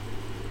 Okay.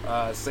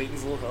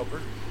 Satan's Little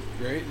Helper.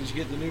 Great. Did you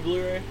get the new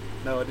Blu-ray?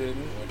 No, I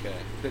didn't. Okay.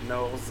 Didn't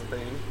know it was a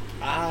thing.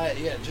 Yeah,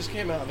 it just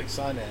came out. I think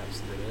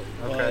Synapse did it.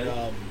 Okay.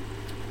 But,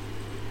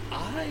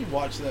 I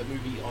watched that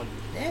movie on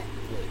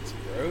Netflix,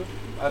 bro.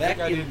 I think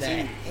I did in the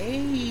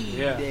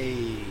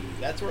heyday.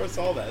 That's where I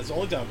saw that. It's the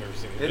only time I've ever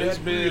seen it. It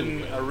had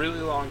been really a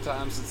really long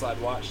time since I'd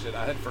watched it.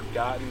 I had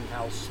forgotten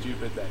how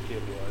stupid that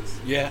kid was.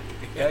 Yeah.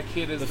 That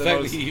kid is the the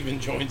fact most that he even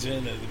joins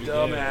in at the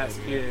beginning.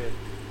 dumbass kid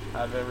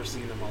I've ever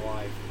seen in my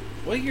life.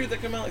 What year did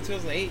that come out? Like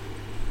 2008?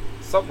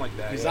 Something like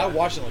that. Because Yeah. I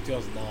watched it in like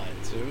 2009,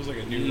 so it was like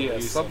a new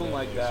release. Something on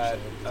like Netflix that. or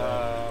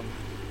something.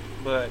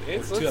 But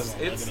it's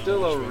 2011,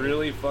 still a almost, right?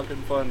 really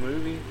fucking fun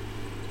movie.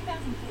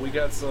 2004. We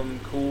got some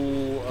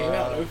cool. Came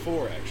out in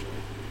 04, actually.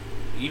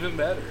 Even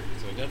better.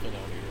 So definitely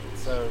not here.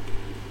 So,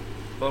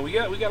 but we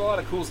got a lot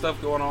of cool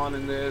stuff going on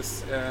in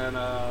this, and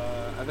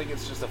I think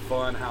it's just a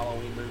fun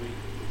Halloween movie.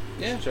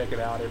 Yeah. Just check it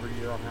out every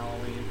year on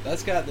Halloween.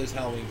 That's got those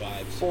Halloween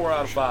vibes. 4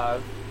 out of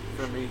 5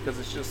 for me because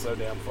it's just so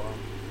damn fun.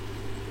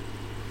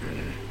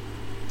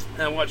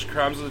 And I watched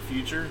Crimes of the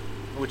Future,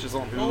 which is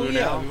on Hulu Oh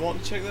yeah, now. we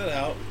want to check that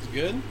out. It's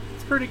good.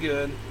 It's pretty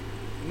good.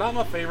 Not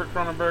my favorite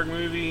Cronenberg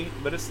movie,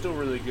 but it's still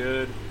really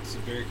good. It's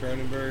very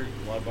Cronenberg,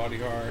 a lot of body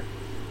horror.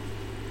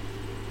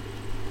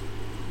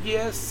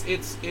 Yes,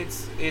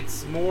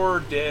 it's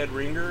more Dead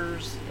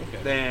Ringers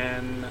Okay.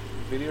 than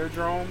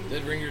Videodrome.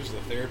 Dead Ringer's the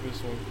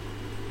therapist one.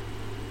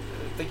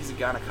 I think he's a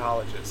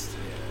gynecologist.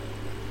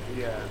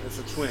 Yeah. Yeah, it's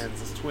the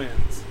twins. It's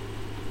twins.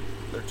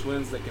 They're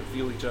twins that can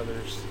feel each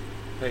other's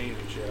pain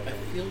and shit. I I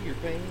think. feel your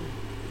pain.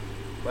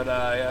 But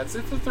yeah, it's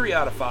a 3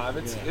 out of 5.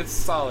 It's Yeah. a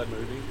solid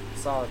movie.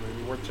 Solid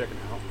movie, worth checking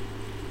out.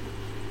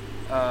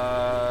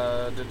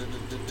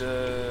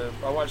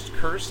 I watched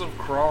Curse of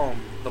Chrome: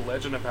 The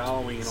Legend of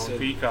Halloween on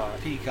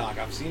Peacock. Peacock.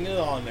 I've seen it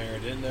on there. I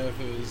didn't know if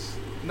it was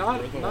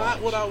Not worth a not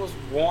watch. what I was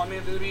wanting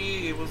it to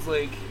be. It was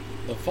like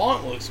The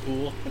font looks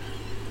cool.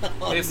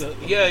 On it's, the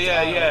yeah.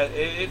 title.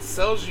 It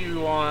sells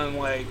you on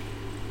like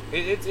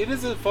it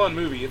is a fun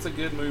movie. It's a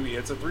good movie.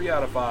 It's a 3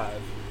 out of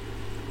 5.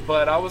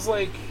 But I was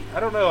like, I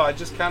don't know. I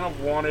just kind of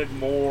wanted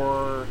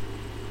more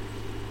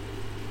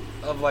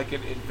of like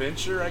an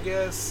adventure, I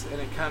guess,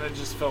 and it kind of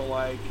just felt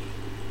like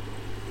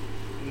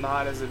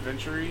not as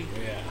adventure-y.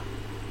 Yeah.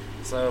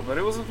 So, but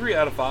it was a 3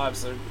 out of 5.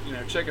 So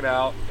check it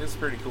out. It's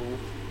pretty cool.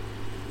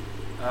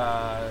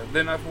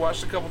 Then I've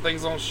watched a couple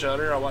things on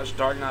Shudder. I watched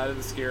Dark Knight of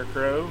the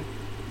Scarecrow.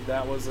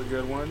 That was a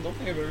good I one. don't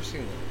think I've ever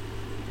seen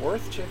that.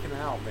 Worth checking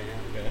out, man.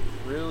 Okay. It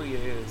really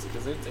is,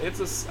 because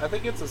I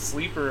think it's a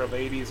sleeper of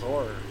 80s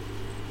horror,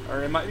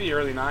 or it might be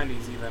early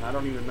 90s even. I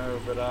don't even know,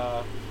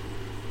 but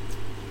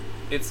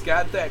it's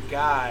got that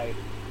guy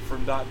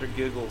from Dr.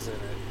 Giggles in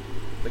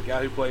it. The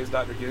guy who plays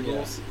Dr.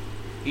 Giggles. Yeah.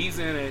 He's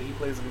in it. He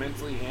plays a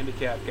mentally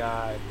handicapped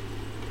guy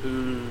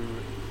who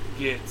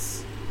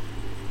gets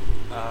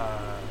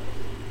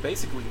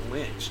basically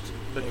lynched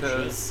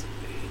because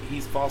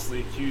he's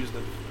falsely accused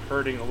of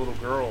hurting a little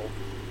girl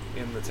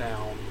in the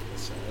town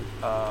That's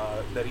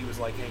sad. that he was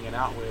like hanging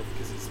out with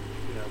because he's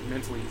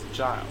mentally he's a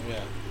child.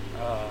 Yeah.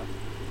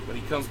 But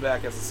he comes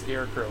back as a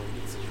scarecrow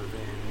and gets his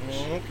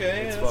revenge.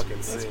 Okay. It's that's, fucking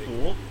that's sick.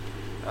 cool.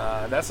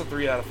 That's a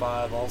 3 out of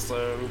 5.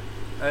 Also,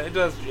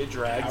 it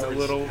drags a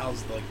little.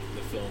 How's like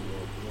the film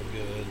look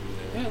good?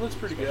 Yeah, it looks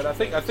pretty good. I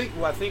think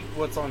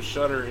what's on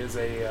Shudder is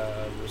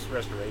a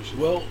restoration.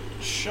 Well,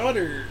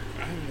 Shudder.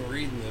 I've been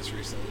reading this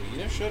recently. You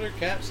know, Shudder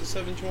caps at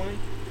 720.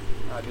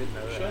 I didn't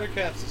know that. Shudder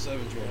caps at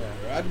 720.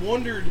 Yeah. I'd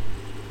wondered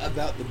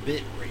about the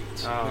bit rate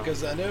Oh.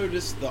 because I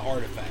noticed the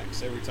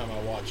artifacts every time I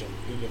watch them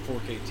in the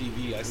 4K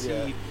TV. I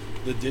see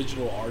the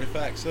digital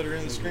artifacts that are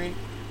in the screen,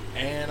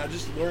 and I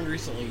just learned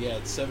recently. Yeah,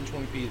 it's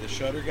 720p. The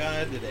Shudder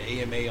guy did an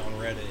AMA on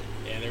Reddit,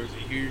 and there was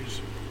a huge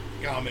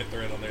comment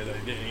thread on there that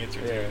he didn't answer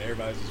to, and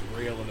everybody's just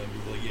railing him.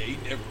 He's like, "Yeah, he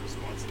never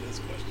responds to this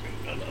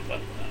question."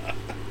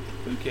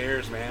 Who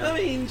cares, man? I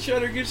mean,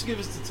 Shudder, just give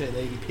us the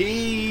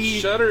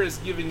 1080p. Shudder is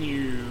giving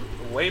you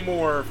way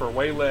more for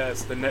way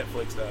less than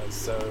Netflix does.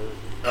 So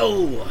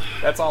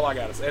that's all I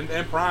gotta say.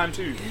 And Prime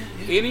too.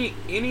 Yeah.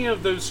 Any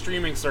of those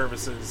streaming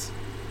services.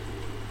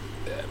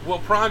 Well,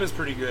 Prime is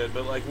pretty good,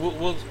 but like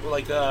we'll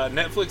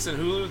Netflix and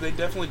Hulu, they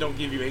definitely don't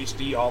give you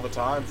HD all the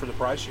time for the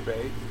price you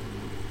pay.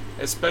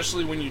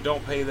 Especially when you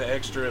don't pay the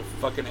extra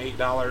fucking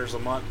 $8 a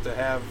month to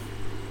have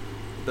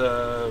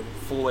the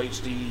full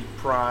HD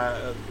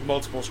Prime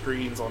multiple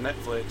screens on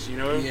Netflix.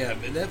 Yeah,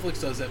 but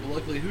Netflix does that. But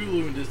luckily,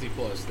 Hulu and Disney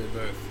Plus, they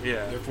both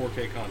their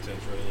 4K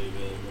content's readily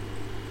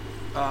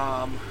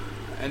available.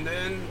 And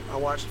then I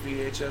watched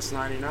VHS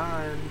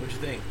 99. What'd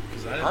you think?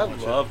 Because I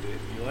loved it.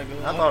 You liked it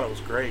a I lot? thought it was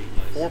great.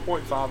 Nice.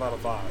 4.5 out of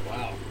 5.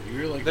 Wow,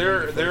 you're like There-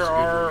 one of the there first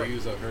are- good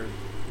reviews I've heard.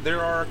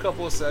 There are a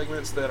couple of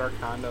segments that are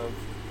kind of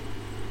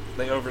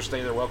they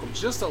overstay their welcome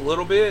just a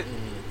little bit,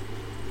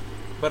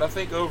 but I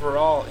think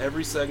overall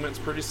every segment's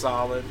pretty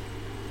solid.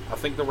 I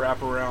think the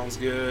wraparound's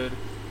good.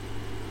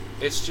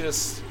 It's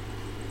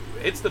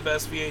the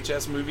best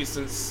VHS movie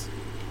since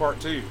Part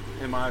 2,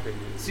 in my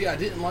opinion. See, I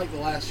didn't like the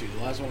last two.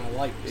 The last one I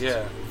liked. Was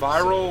Yeah, two.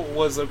 Viral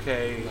was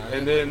okay, No, I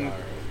and didn't then like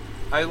Viral.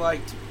 I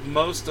liked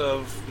most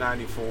of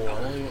 94.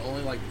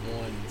 Only like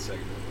one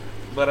segment.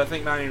 But I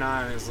think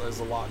 99 is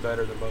a lot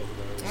better than both of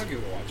those. I'll give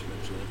it a watch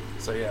eventually.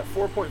 So yeah,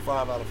 4.5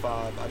 out of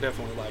 5. I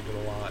definitely liked it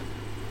a lot.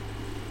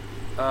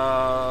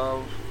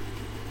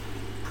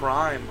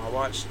 Prime. I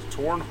watched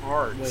Torn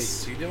Hearts. Wait,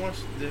 so you didn't watch?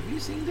 Have you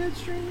seen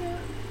Deadstream yet?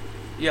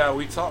 Yeah,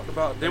 we talked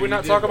about. Did we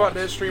not talk about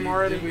Deadstream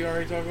already? Did we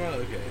already talk about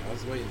it? Okay, I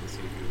was waiting to see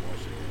if you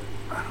watched it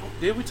yet.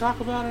 Did we talk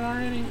about it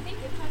already? I think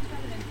you've talked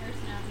about it in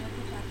person. I don't know if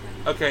you talked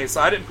about it. Okay,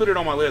 so I didn't put it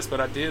on my list, but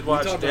I did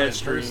watch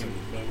Deadstream.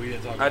 But we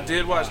didn't talk I about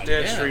did watch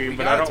Deadstream,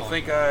 but I don't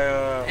think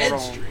I.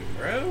 Deadstream,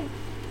 bro.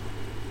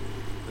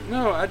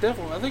 No, I think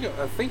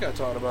I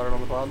talked about it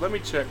on the pod. Let me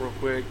check real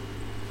quick,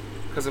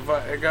 because if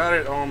I got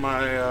it on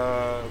my.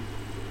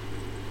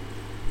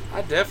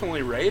 I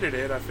definitely rated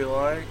it. I feel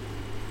like.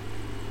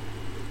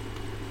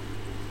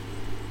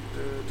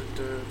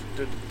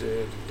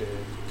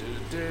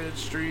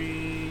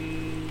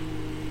 Deadstream.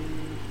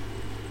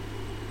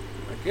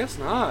 I guess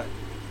not.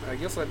 I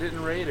guess I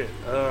didn't rate it.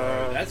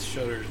 That's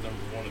Shudder's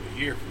 #1 of the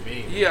year for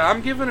me. Yeah,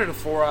 I'm giving it a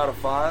 4 out of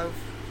 5.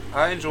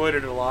 I enjoyed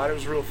it a lot. It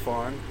was real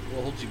fun.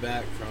 What holds you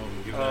back from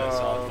giving it a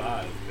solid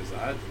 5? Because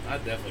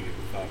I'd definitely give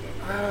it a 5 out of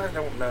 5. I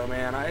don't know,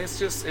 man.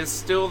 It's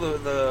still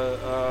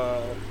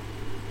the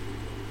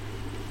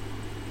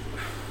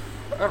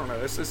I don't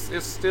know.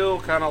 It's still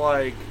kind of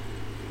like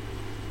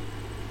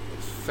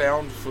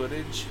found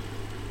footage,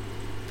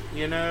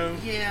 you know?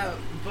 Yeah,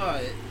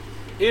 but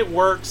it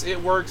works.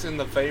 It works in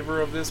the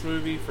favor of this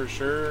movie for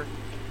sure.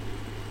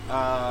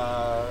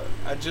 I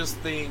just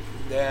think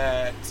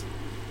that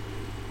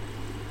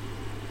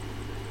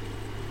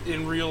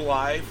in real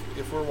life,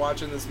 if we're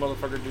watching this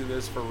motherfucker do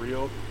this for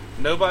real,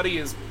 nobody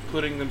is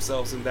putting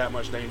themselves in that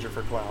much danger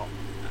for clout.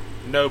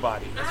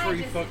 Nobody. That's where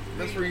you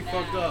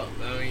fucked up.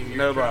 I mean, you're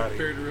Nobody.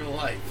 compared to real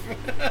life.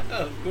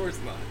 Of course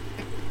not.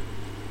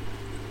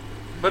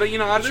 But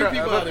I tried.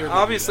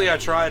 Obviously, I I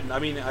tried. I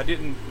mean, I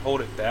didn't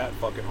hold it that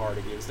fucking hard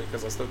against it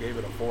because I still gave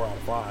it a 4 out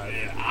of 5.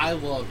 Yeah, I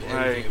loved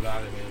everything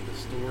about it, man. The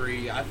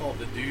story. I thought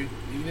the dude,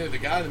 the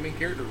guy, the main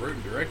character, wrote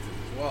and directed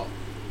as well.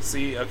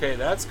 See, okay,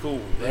 that's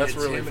cool. That's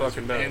really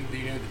fucking dope. And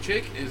the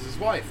chick is his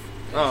wife.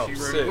 Oh, she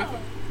wrote sick. it with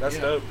him. That's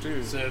dope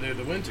too. So they're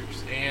the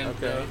Winters, and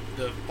Okay.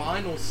 the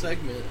final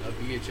segment of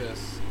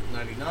VHS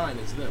 99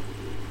 is them.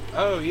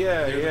 Oh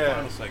yeah, They're yeah. the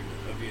final segment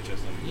of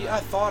VHS 99. Yeah, I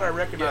thought I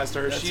recognized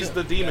her. That's She's him.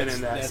 the demon That's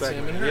in that that's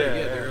segment. him and her. Yeah,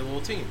 They're a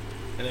little team,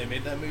 and they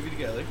made that movie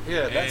together.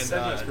 Yeah, that and,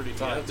 segment's pretty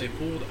tight. Yeah, they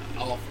pulled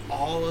off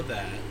all of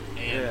that,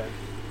 and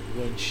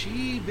when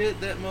she bit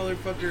that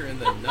motherfucker in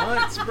the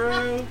nuts,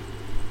 bro,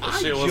 I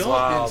shit was jumped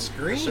wild. and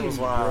screamed, That shit was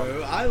wild.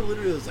 bro. I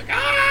literally was like,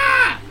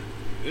 ah!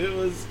 It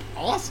was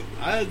awesome.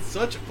 I had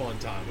such a fun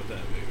time with that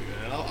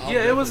movie, man. I'll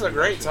Yeah, it was a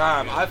definitely great watch it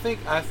time. again.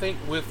 I think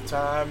with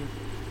time,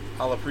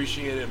 I'll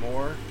appreciate it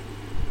more.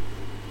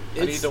 I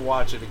need It's- to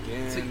watch it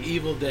again. It's like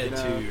Evil Dead you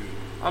know? 2.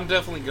 I'm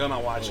definitely gonna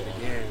watch Oh, it wow.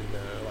 again.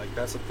 Like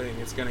that's the thing;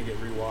 it's gonna get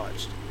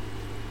rewatched.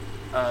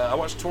 I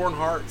watched Torn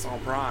Hearts on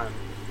Prime.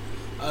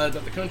 About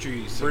the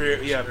country. Bria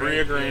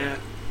situation, Grant.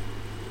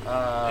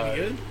 Any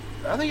good?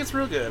 I think it's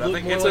real good. I Looked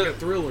think more it's like a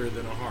thriller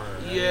than a horror.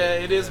 Right? Yeah,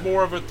 it is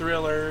more of a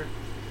thriller.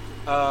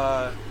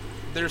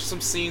 There's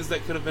some scenes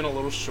that could have been a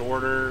little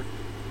shorter.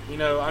 You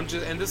know, and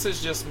this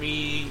is just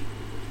me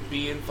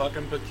being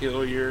fucking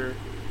peculiar,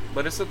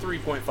 but it's a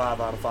 3.5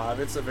 out of 5.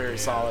 It's a very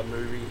solid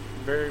movie.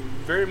 Very,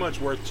 very much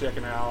worth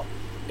checking out.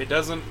 It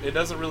doesn't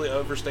really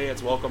overstay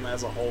its welcome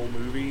as a whole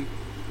movie,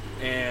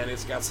 and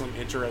it's got some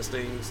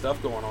interesting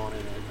stuff going on in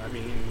it. I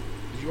mean,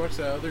 Did you watch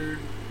that other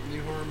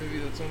new horror movie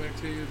that's on there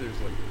too? There's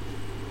like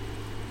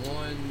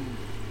one.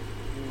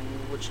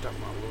 what you talking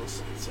about,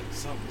 Lewis? It's like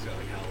something's got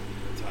like Halloween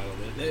in the title.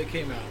 It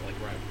came out like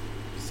right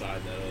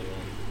beside that other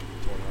one,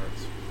 Torn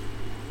Hearts.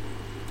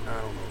 I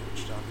don't know what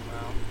you're talking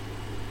about.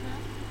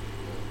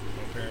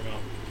 On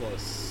Paramount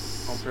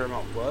Plus. On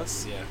Paramount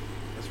Plus? Yeah,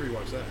 that's where you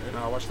watch that, right? No,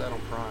 I watched that on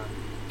Prime.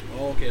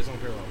 Oh, okay, it's on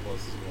Paramount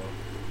Plus as well.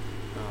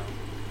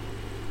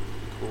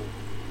 Cool.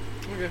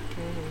 Okay.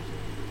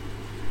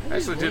 I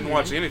actually didn't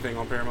watch anything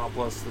on Paramount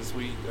Plus this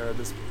week, or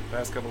this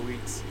past couple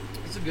weeks.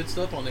 There's some good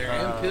stuff on there.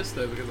 I'm pissed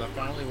though because I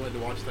finally went to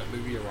watch that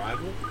movie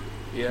Arrival.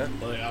 Yeah.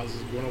 Like I was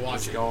going to watch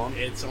It's it. gone?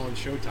 It's on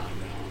Showtime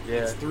now.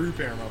 Yeah. It's through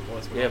Paramount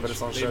Plus. Yeah, but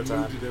it's on they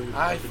Showtime. moved it over to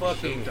I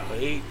fucking Showtime.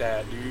 hate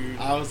that, dude.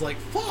 I was like,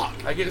 fuck.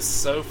 I get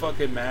so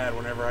fucking mad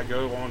whenever I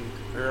go on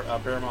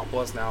Paramount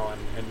Plus now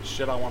and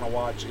shit I want to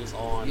watch is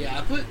on Yeah,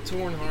 I put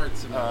Torn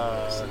Hearts in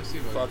my list. Let me see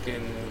if I can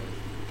fucking find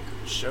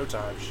it.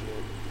 Showtime shit.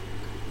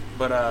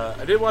 But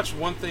I did watch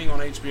one thing on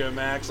HBO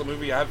Max, a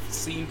movie I've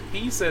seen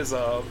pieces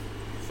of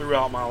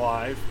throughout my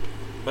life,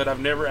 but I've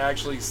never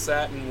actually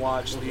sat and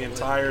watched the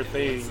entire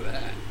thing. What's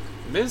that?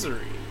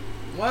 Misery.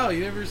 Wow,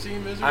 you never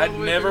seen Misery? I'd all the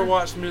way never through?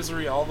 watched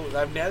Misery all the way.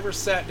 I've never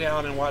sat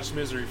down and watched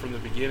Misery from the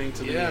beginning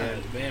to the Yeah,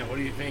 end. man. What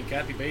do you think?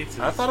 Kathy Bates is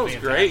I thought it was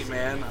fantastic. great,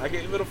 man. I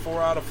gave it a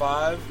 4 out of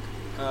 5.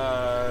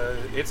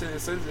 It's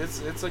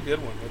a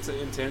good one. It's an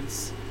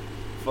intense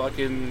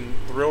fucking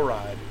thrill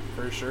ride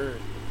for sure.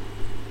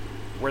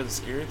 Where the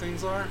scary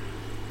things are?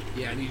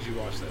 Yeah, I need you to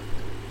watch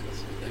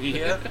that.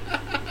 Yeah.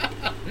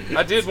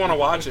 I did want to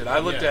watch it. I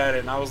looked at it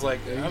and I was like,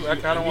 I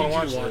kind of want to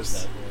watch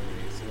this. That for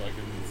me, so I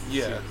can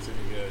Yeah. see it's any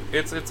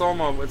good.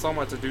 It's on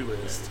my to-do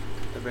list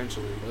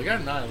eventually. Well, they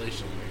got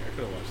Annihilation on there. I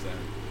could have watched that.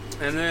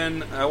 And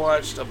then I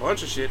watched a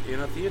bunch of shit in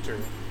a theater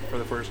for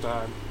the first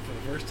time.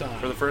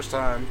 For the first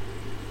time,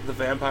 The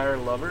Vampire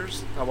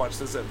Lovers. I watched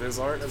this at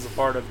VisArt as a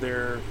part of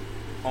their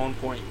On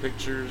Point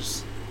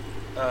Pictures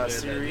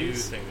series. That new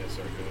thing that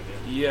started going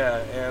in. Yeah,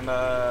 and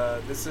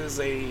this is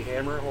a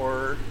Hammer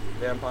horror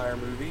vampire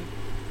movie.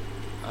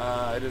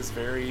 It is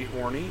very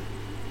horny,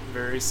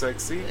 very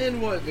sexy.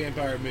 And what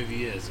vampire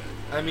movie is it?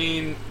 I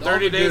mean, All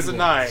 30 the Days good a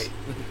ones. Night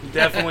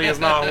definitely is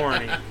not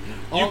horny. You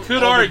All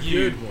could the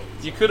argue, good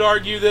ones. you could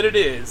argue that it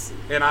is,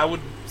 and I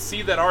would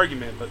see that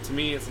argument, but to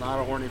me, it's not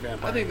a horny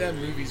vampire. I think that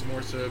movie's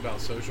more so about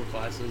social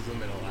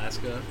classism in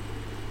Alaska.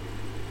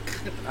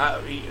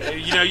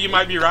 You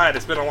might be right.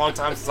 It's been a long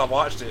time since I've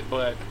watched it,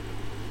 but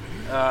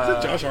Is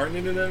it Josh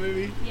Hartnett in that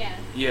movie? Yes.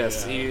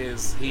 yes, Yeah. he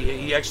is.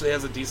 He actually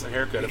has a decent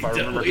haircut, if I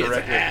remember He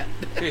definitely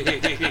correctly.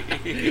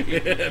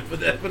 has a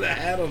hat. Put a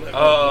hat on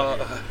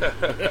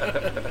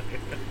that.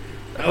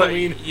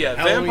 Halloween. Yeah,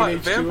 Halloween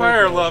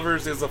Vampire H2O.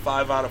 Lovers is a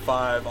 5 out of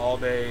 5 all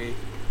day.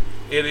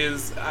 It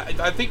is.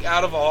 I think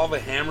out of all the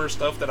Hammer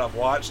stuff that I've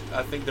watched,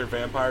 I think their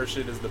vampire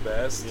shit is the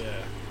best.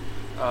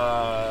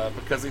 Yeah.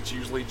 Because it's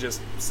usually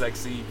just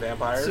sexy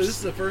vampires. So this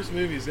is the first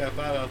movie that's got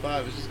 5 out of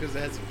 5. It's just because it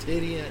had some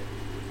titty in it.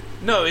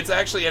 No, it's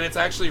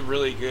actually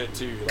really good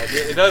too. Like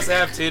it does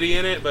have titty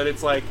in it, but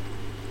it's like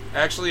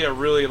actually a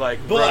really like.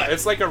 But-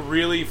 it's like a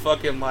really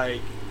fucking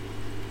like.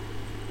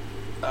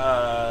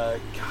 God,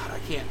 I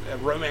can't.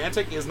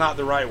 Romantic is not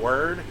the right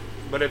word,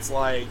 but it's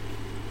like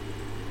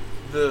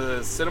the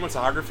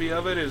cinematography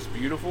of it is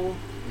beautiful.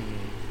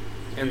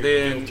 And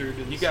Very then filtered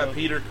and you got stuff.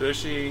 Peter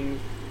Cushing,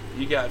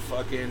 you got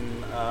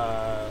fucking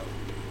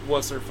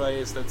what's her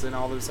face that's in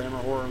all those Hammer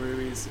horror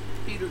movies.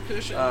 Peter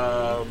Cushing.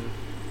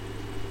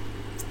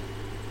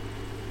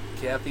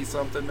 Kathy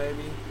something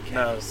maybe.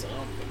 Something.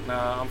 No,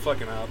 I'm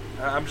fucking up.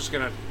 I'm just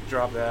gonna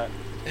drop that.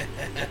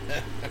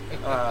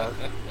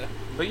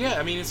 But yeah,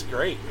 I mean it's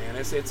great, man.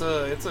 It's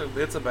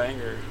a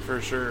banger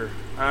for sure.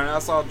 I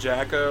saw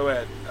Jacko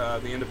at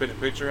the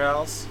Independent Picture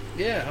House.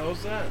 Yeah, how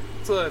was that?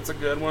 It's a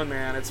good one,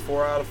 man. It's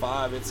 4 out of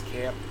 5. It's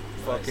camp.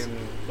 Nice. Fucking.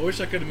 I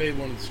wish I could have made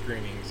one of the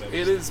screenings.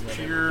 It is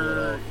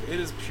pure. It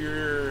is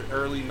pure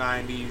early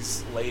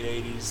 '90s, late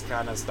 '80s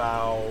kind of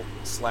style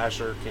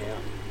slasher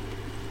camp.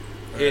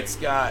 Right. It's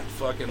got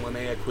fucking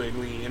Linnea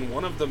Quigley in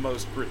one of the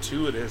most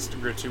gratuitous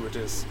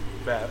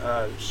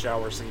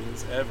shower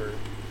scenes ever.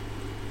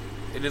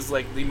 It is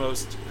like the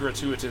most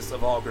gratuitous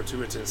of all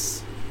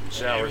gratuitous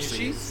shower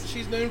scenes.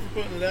 She's known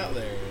for putting it out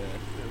there. Yeah.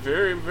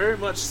 Very, very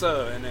much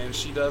so, and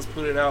she does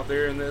put it out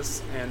there in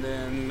this. And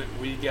then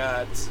we've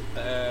got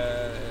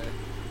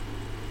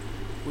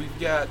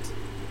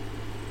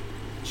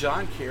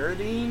John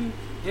Carradine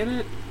in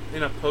it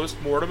in a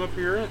post-mortem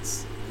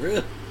appearance.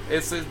 Really?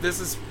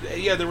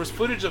 There was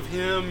footage of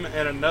him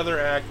and another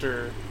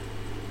actor,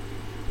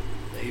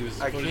 He was.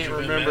 I footage can't of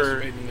him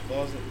remember. masturbating in the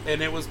closet.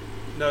 and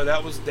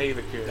that was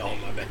David Carradine. Oh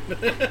my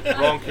bad.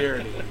 Wrong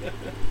Carradine.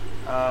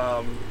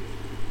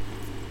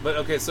 But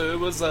okay, so it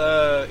was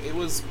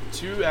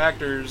 2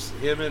 actors,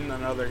 him and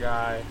another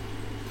guy,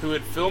 who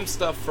had filmed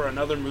stuff for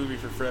another movie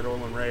for Fred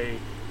Olen Ray,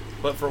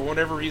 but for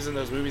whatever reason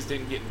those movies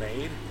didn't get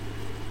made,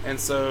 and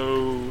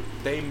so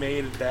they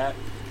made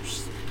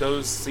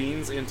those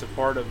scenes into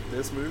part of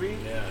this movie.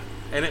 Yeah.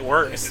 And it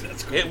works.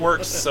 That's cool. It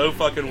works so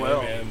fucking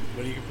well. Yeah, man.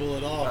 When you can pull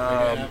it off, make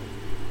it happen.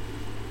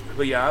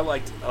 But yeah, I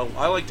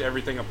liked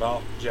everything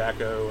about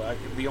Jacko.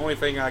 The only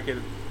thing I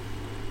could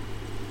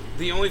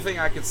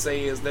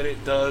say is that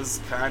it does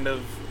kind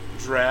of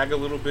drag a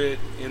little bit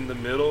in the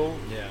middle.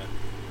 Yeah.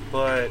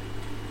 But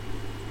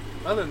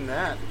other than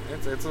that,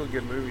 it's a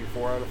good movie.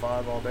 4 out of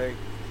 5 all day.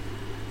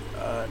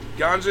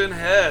 Ganja and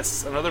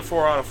Hess, another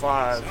 4 out of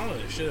 5. I don't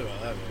know shit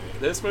about that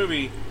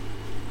movie.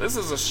 This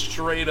is a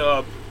straight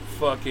up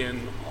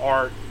fucking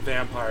art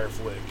vampire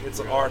flick. It's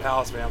an art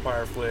house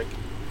vampire flick.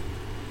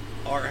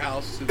 Art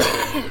house to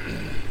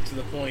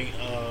the point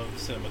of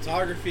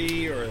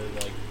cinematography, or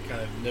like kind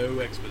of no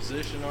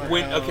exposition art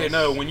house. Okay,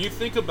 no. When you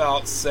think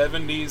about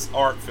 70s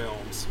art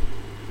films,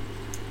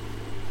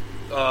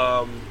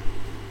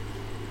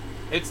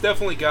 it's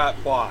definitely got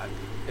plot.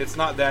 It's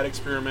not that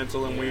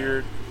experimental and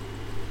weird.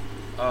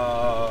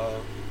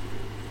 But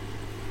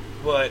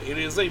it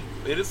is a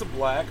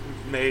black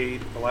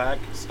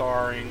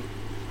starring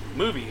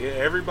movie.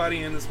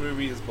 Everybody in this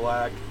movie is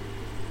black.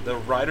 The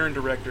writer and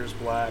director is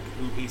black.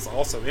 He's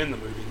also in the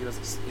movie.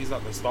 He's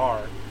not the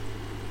star.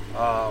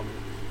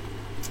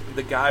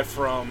 The guy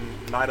from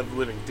Night of the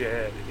Living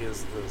Dead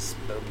is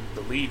the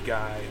lead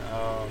guy.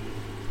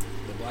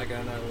 The black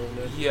guy, Night of the Living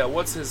Dead. Yeah,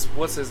 what's his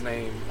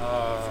name?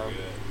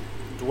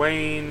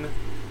 Dwayne.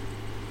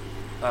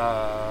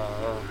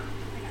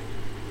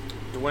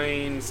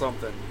 Dwayne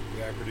something.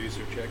 The guy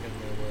producer checking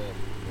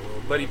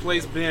the But he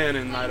plays Ben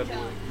in Dwayne Night of the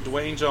Jones.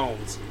 Dwayne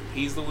Jones.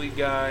 He's the lead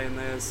guy in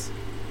this.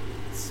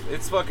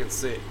 It's fucking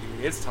sick,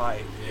 dude. It's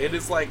tight. Yeah. It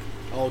is like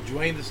Oh,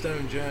 Dwayne the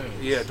Stone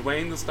Jones. Yeah,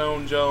 Dwayne the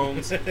Stone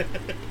Jones.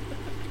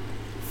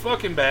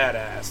 Fucking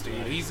badass,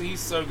 dude. Nice. He's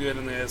so good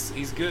in this.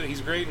 He's good.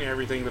 He's great in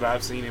everything that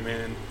I've seen him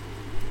in.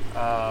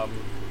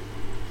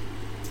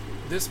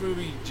 This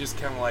movie just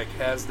kind of like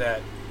has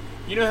that.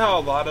 You know how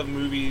a lot of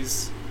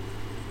movies,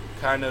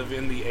 kind of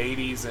in the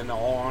 80s and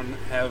on,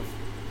 have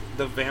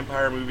the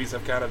vampire movies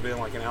have kind of been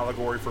like an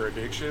allegory for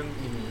addiction.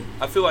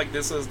 Mm-hmm. I feel like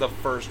this is the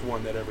first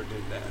one that ever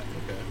did that.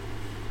 Okay.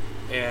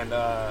 And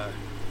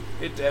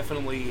it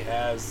definitely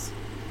has.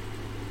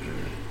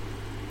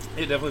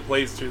 It definitely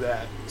plays through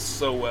that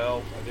so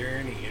well. Are there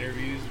any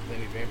interviews with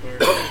any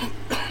vampires?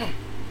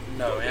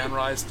 No, Anne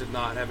Rice did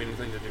not have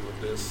anything to do with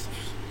this.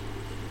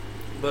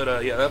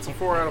 But yeah, that's a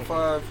 4 out of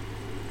 5.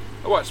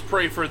 I watched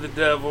Pray for the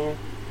Devil.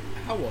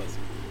 How was it?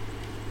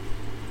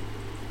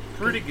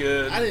 Pretty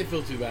good. I didn't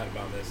feel too bad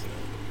about missing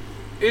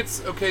it.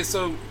 It's okay.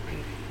 So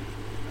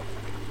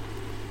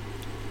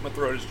my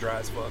throat is dry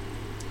as fuck.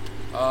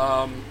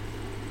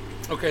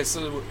 Okay,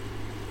 so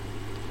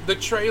the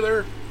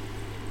trailer,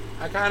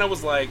 I kind of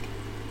was like,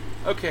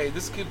 okay,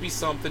 this could be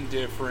something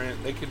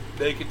different. They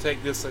could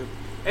take this,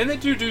 and they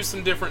do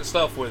some different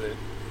stuff with it.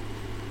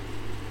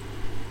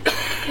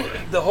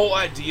 The whole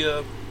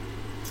idea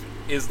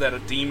is that a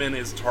demon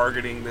is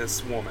targeting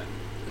this woman,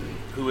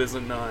 who is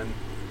a nun,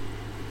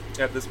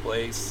 at this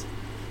place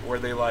where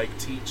they like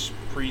teach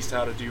priests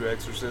how to do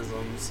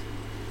exorcisms,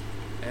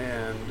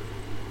 and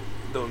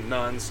the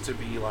nuns to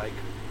be like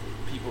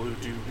people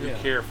who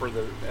care for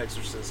the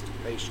exorcist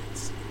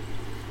patients.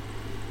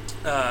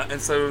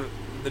 And so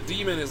the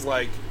demon is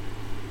like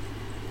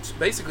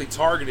basically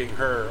targeting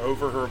her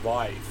over her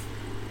life.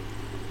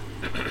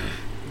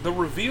 The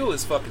reveal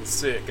is fucking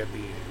sick at the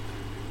end.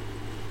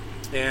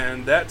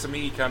 And that to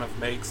me kind of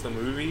makes the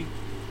movie.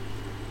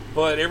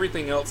 But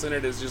everything else in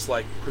it is just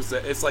like,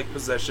 it's like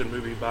possession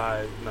movie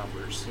by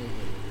numbers.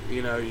 Mm-hmm.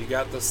 You know, you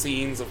got the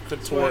scenes of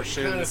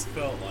contortions. It kind of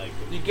felt like.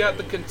 You got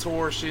the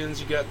contortions,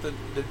 you got the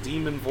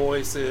demon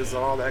voices,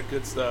 all that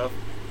good stuff.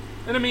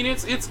 And I mean,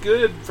 it's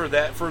good for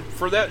that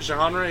for that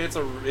genre. It's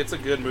a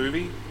good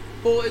movie.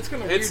 Well, it's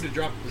kind of weird to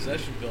drop a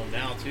possession film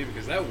now too,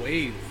 because that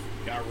wave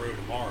got rode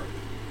hard.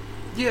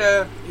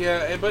 Yeah,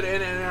 but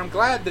I'm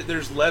glad that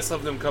there's less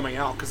of them coming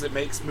out, because it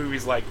makes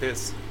movies like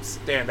this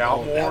stand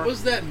out more. That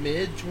was that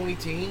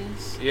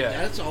mid-2010s. Yeah,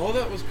 that's all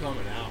that was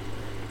coming out.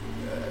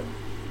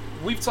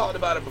 We've talked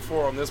about it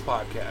before on this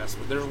podcast,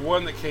 but there's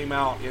one that came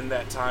out in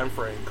that time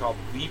frame called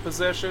The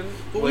Possession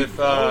with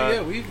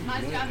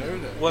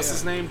what's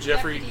his name?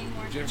 Jeffrey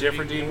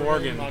Dean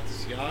Morgan.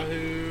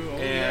 Yahoo.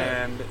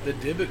 And the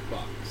Dybbuk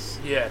box.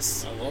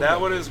 Yes, that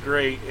one is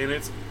great, and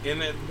it's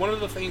one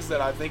of the things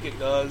that I think it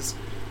does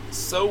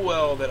so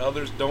well that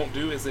others don't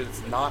do is that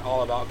it's not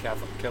all about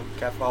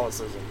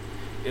Catholicism.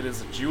 It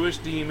is a Jewish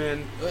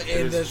demon.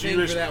 And the Jewish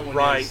thing for that one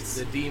rights.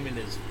 is the demon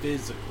is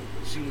physical.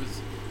 She was.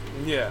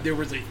 Yeah. There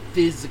was a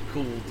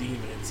physical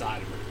demon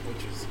inside of her,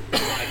 which is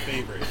my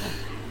favorite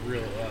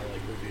real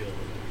reveal of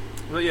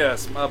that. But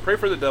yes, Pray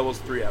for the Devil's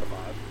 3 out of 5.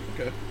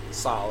 Okay.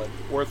 Solid,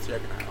 worth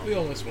checking out. We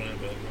almost went,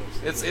 but no,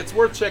 it's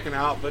worth checking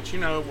out. But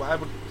I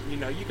would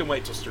you can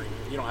wait till streaming.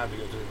 You don't have to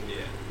go to it.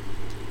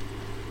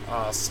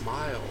 Yeah.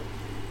 Smile.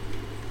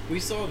 We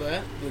saw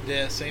that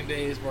the same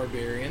day as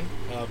Barbarian.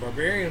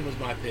 Barbarian was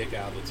my pick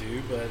out of the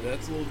two, but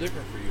that's a little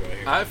different for you, I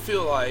hear. I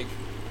feel like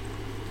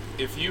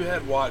if you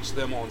had watched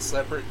them on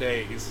separate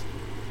days,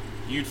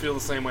 you'd feel the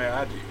same way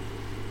I do.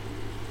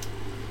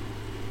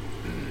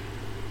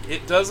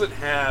 It doesn't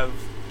have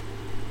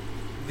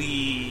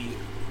the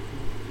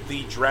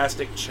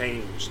drastic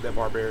change that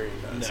Barbarian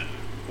does. No.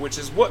 Which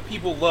is what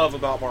people love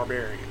about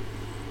Barbarian.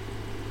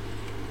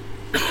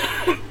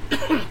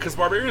 Because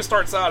Barbarian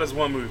starts out as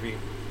one movie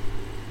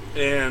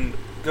and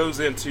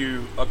goes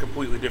into a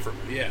completely different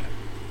movie. Yeah.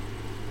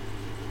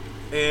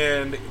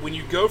 And when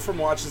you go from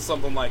watching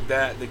something like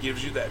that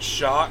gives you that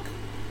shock,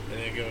 and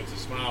then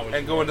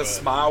go into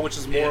Smile, which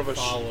is more of a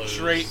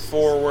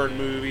straightforward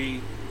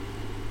movie,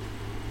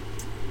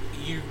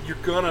 you're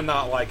gonna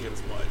not like it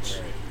as much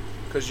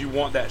because you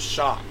want that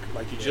shock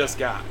like you just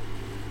got.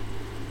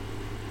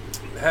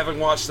 Having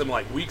watched them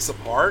like weeks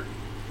apart,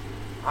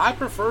 I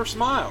prefer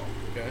Smile.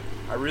 Okay.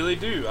 I really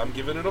do. I'm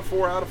giving it a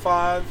 4 out of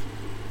 5.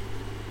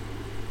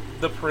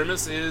 The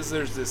premise is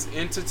there's this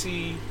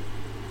entity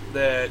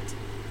that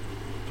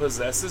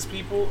possesses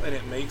people and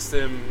it makes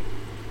them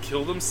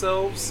kill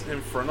themselves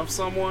in front of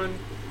someone.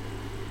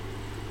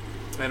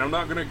 And I'm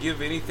not going to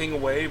give anything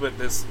away, but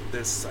this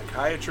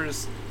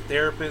psychiatrist,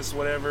 therapist,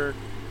 whatever,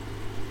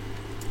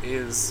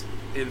 is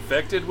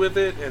infected with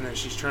it, and then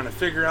she's trying to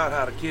figure out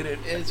how to get it.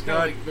 And it's kind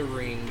of like The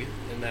Ring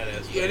in that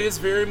aspect. It is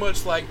very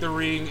much like The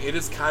Ring. It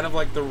is kind of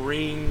like The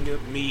Ring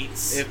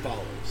meets... It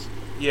Follows.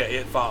 Yeah,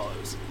 It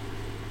Follows.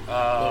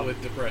 But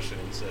with depression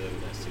instead of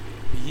an STD.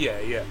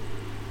 Yeah.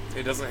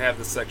 It doesn't have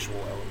the sexual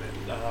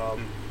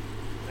element.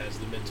 Has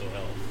the mental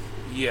health.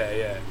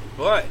 Yeah.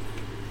 But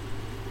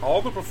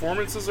all the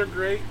performances are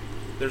great.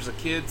 There's a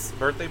kid's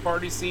birthday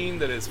party scene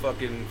that is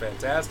fucking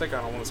fantastic.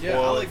 I don't want to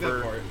spoil it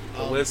for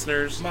the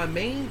listeners. My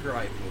main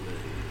gripe with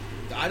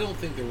it, I don't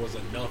think there was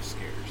enough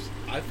scares.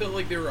 I felt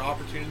like there were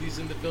opportunities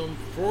in the film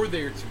for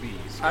there to be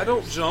scares. I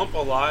don't jump a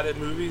lot at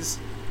movies,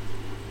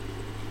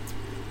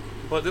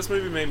 but this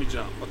movie made me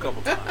jump a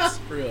couple times.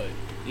 Really?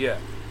 Yeah.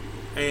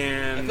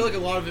 And I feel like a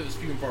lot of it was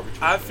few and far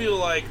between. I feel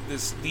like the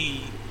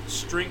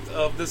strength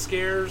of the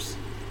scares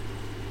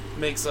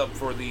makes up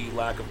for the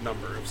lack of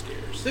number of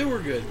scares. They were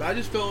good, but I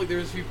just felt like there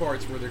was a few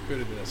parts where there could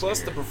have been a Plus,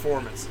 scare. the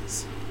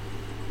performances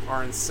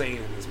are insane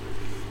in this movie.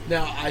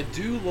 Now, I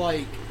do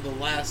like the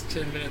last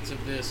 10 minutes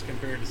of this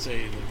compared to,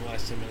 say, the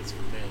last 10 minutes of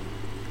Men.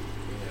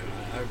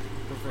 I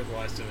prefer the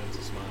last 10 minutes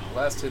of Smile. The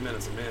last 10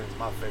 minutes of Men is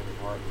my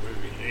favorite part of the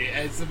movie. Yeah,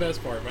 it's the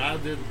best part, but I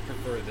did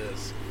prefer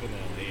this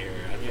finale here.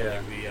 I feel Yeah.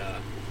 like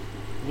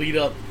the lead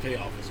up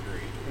payoff is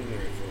great. I'm very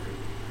for it.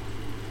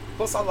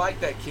 Plus, I like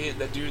that dude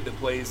that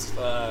plays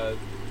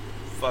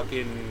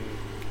fucking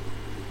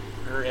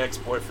her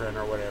ex-boyfriend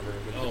or whatever.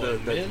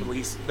 The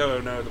police. No,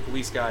 the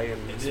police guy in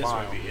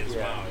Smile. This movie, in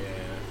Smile,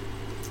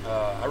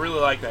 yeah. I really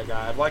like that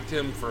guy. I've liked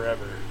him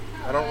forever.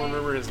 I don't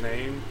remember his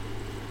name.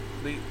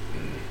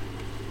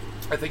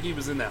 I think he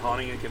was in that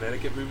Haunting in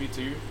Connecticut movie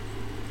too.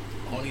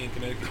 Haunting in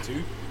Connecticut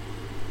too?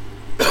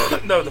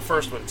 No, the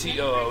first one.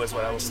 T.O.O. is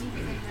what I was.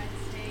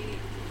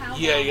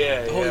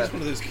 Yeah. Oh, he's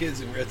one of those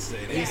kids in Red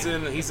State.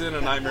 Yeah. He's in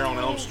A Nightmare on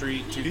Elm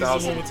Street 2010.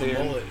 He's the one with the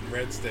mullet in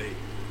Red State.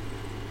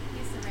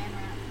 He's the Ran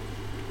Rat.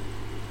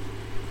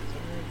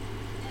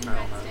 In I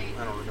Red don't State.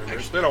 know. I don't remember.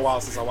 It's been a while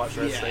since I watched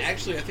Red Yeah, State.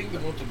 actually, I think the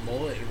one with the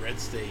mullet in Red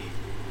State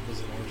was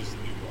in Orange is the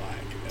New Black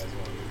as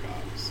one of the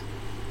cops.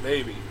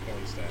 Maybe.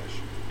 Porn stash.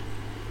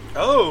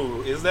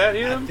 Oh, is that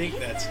him? I think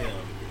that's him.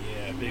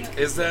 Yeah, big.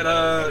 Is that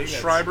I think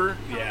that's- Schreiber?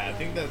 Yeah, I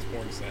think that's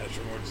Porn stash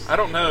from Orange is the I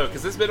don't New know, Black.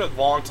 because it's been a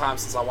long time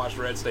since I watched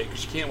Red State,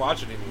 because you can't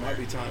watch it It anymore. might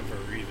be time for a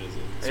revisit.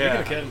 Speaking Yeah.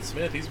 of Kevin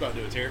Smith, he's about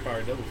to do a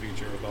Terrifier double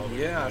feature with all the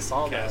Yeah, I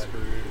saw cast that.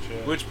 crew and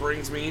shit. Which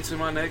brings me to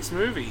my next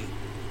movie,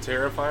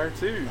 Terrifier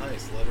 2.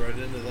 Nice, led right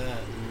into that.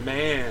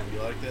 Man.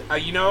 You liked it?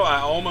 I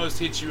almost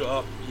hit you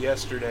up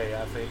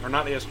yesterday, I think. Or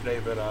not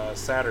yesterday, but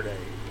Saturday.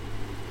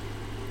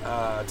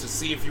 To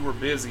see if you were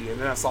busy, and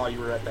then I saw you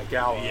were at that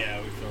gala.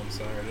 Yeah, we filmed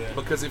Saturday.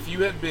 Because if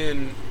you had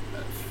been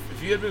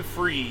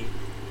free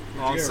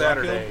on you go to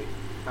Saturday,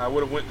 I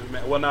would have went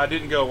to. Well, no, I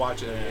didn't go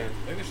watch it Yeah, again.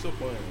 I think they're still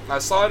playing it. I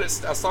saw it at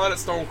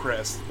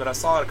Stonecrest, but I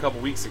saw it a couple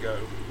weeks ago.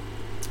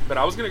 But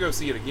I was gonna go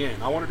see it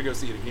again. I wanted to go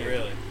see it again.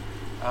 Really?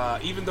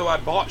 Even though I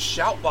bought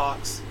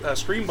Shoutbox,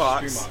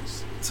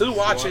 Screambox, to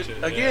watch it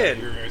Yeah, again.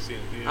 you were gonna see it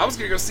in theaters. I was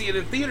gonna go see it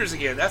in theaters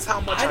again. That's how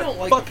much I I don't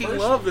like the fucking first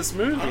love one. this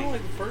movie. I don't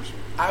like the first one.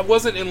 I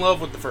wasn't in love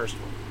with the first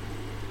one.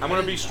 I'm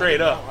gonna be straight I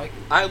did up. not like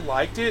it. I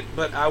liked it,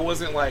 but I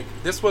wasn't like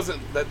this. Wasn't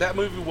that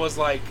movie was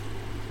like.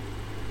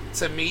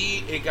 To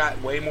me, it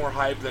got way more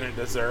hype than it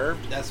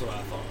deserved. That's what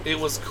I thought. It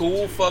was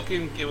cool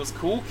it was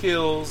cool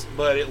kills,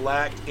 but it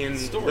lacked in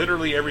Story.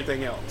 literally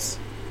everything else.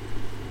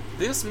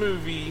 This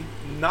movie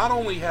not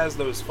only has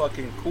those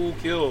fucking cool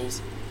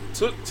kills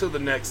took to the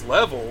next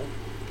level,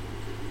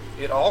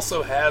 it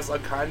also has a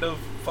kind of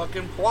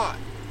fucking plot.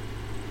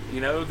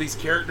 You know, these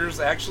characters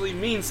actually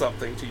mean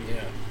something to you.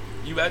 Yeah.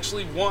 You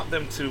actually want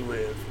them to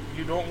live.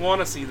 You don't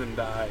want to see them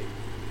die.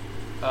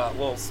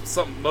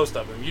 Most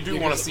of them. You do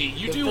want to see.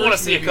 You do want to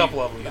see a couple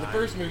of them die. The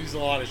first movie's a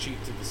lot of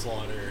sheep to the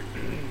slaughter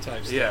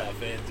type Yeah.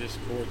 stuff, and just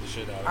bored the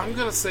shit out of I'm it.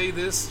 gonna say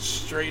this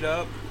straight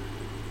up.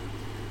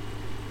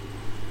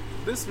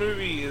 This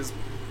movie is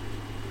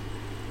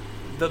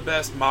the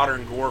best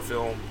modern gore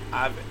film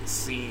I've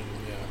seen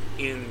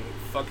Yeah. in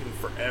fucking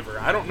forever.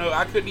 I don't know.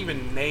 I couldn't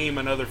even name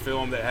another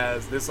film that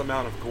has this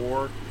amount of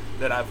gore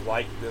that I've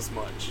liked this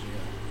much.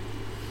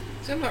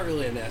 Yeah. See, I'm not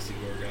really a nasty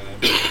gore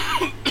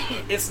guy.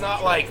 It's I'm not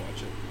sure like, I'll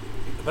watch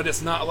it. but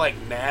it's not like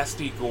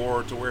nasty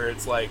gore to where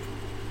it's like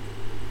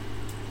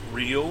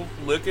real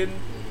looking.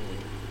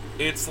 Mhm.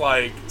 It's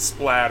like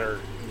splatter.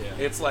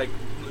 Yeah. It's like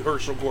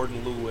Herschel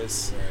Gordon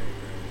Lewis. Right.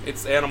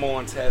 It's animal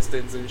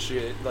intestines and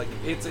shit. Like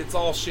it's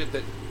all shit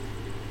that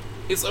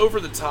it's over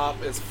the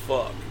top as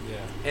fuck. Yeah.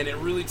 And it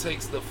really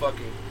takes the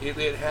fucking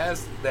it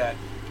has that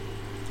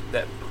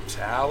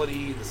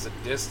brutality, the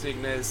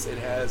sadisticness. It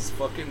has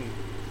fucking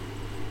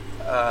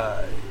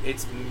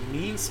it's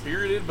mean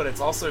spirited, but it's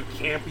also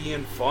campy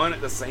and fun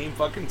at the same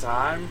fucking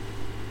time.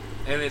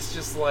 And it's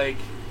just like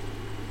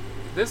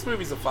this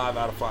movie's a 5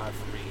 out of 5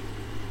 for me.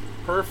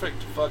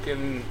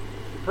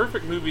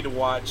 Perfect movie to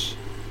watch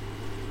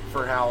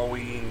for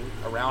Halloween,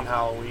 around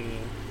Halloween.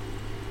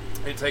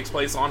 It takes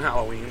place on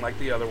Halloween like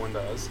the other one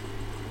does.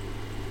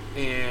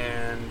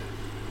 And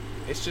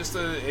it's just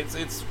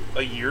it's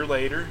a year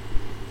later,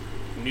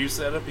 new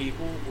set of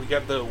people. We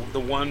got the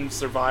one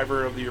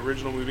survivor of the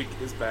original movie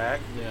is back,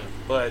 Yeah.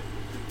 but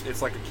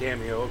it's like a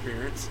cameo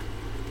appearance.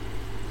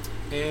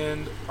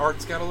 And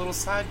Art's got a little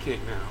sidekick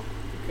now,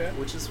 Okay.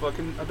 which is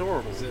fucking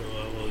adorable. Is it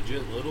a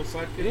legit little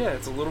sidekick? Yeah,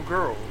 it's a little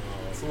girl.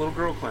 Oh, It's a little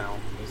girl clown.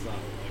 It's not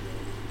like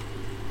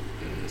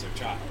it's a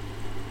child.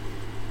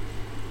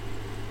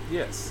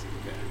 Yes.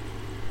 Okay.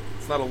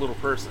 It's not a little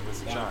person,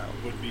 it's a That child.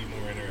 would be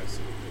more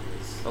interesting if it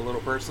was. A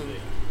little person?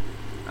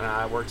 Yeah.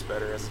 Nah, it works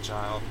better as a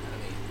child.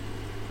 I mean,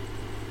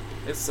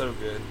 It's so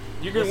good.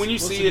 You're gonna when you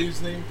what's see the it.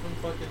 dude's name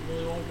from fucking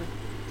Willy Wonka?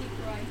 Deep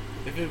Roy.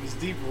 If it was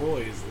Deep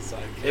Roy as the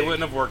sidekick, It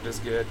wouldn't have worked as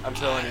good. I'm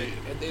telling you.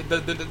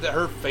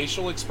 Her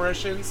facial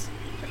expressions,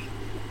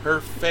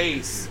 her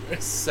face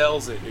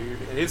sells it, dude.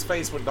 And his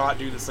face would not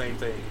do the same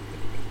thing.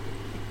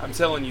 I'm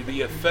telling you,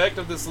 the effect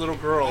of this little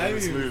girl in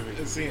this movie.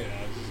 I've seen it.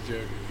 I was just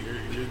joking.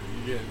 You're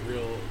getting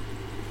real.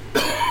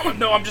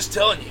 No, I'm just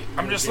telling you.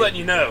 I'm just letting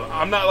you know.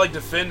 I'm not like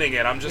defending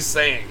it. I'm just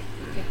saying.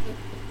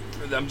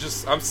 I'm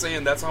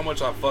saying that's how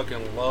much I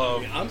fucking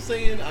love. I'm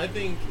saying I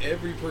think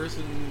every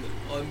person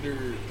under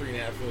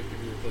 3.5 foot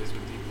could be replaced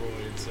with Deep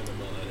Roy in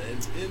cinema,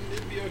 and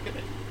it'd be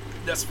okay.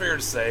 That's fair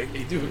to say.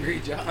 They do a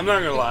great job. I'm not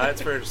gonna lie.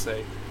 It's fair to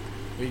say.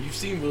 I mean, you've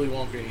seen Willy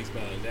Wonka and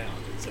Eastbound and Down.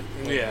 It's like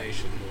a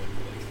combination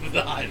of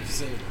the height of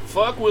cinema.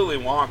 Fuck Willy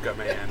Wonka,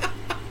 man.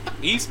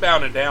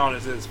 Eastbound and Down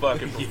is his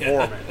fucking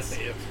performance.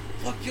 Yeah.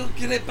 Fuck your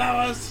kitty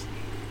powers.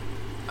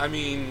 I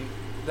mean,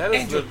 that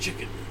is And your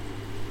chicken.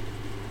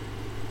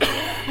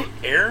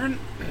 Aaron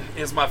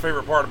is my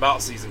favorite part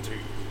about season 2.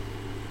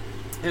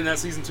 In that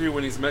season 2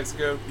 when he's in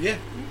Mexico, Yeah.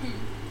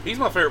 he's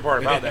my favorite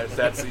part about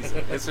that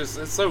season.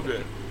 It's so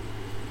good.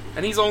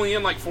 And he's only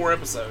in like 4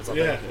 episodes. I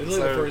think. It's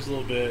like the first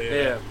little bit.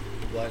 Yeah.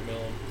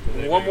 Blackmail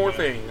him. One more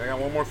thing. I got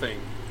one more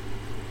thing.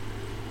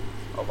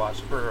 I'll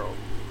watch Pearl.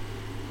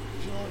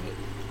 Did you love it?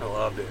 I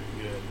loved it.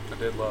 Good. I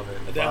did love it.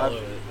 I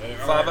downloaded it.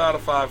 5 out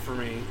of 5 for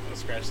me. I'll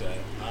scratch that.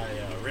 I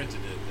rented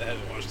it. I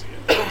haven't watched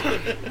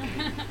it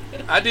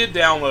yet. I did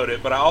download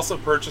it, but I also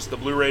purchased the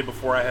Blu-ray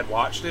before I had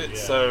watched it,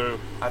 so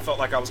I felt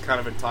like I was kind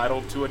of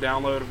entitled to a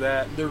download of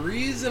that. The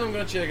reason I'm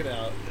going to check it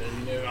out,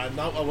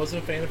 I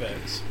wasn't a fan of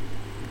X,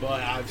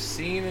 but I've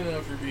seen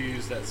enough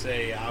reviews that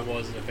say I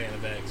wasn't a fan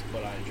of X,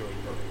 but I enjoyed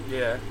Pearl.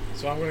 Yeah.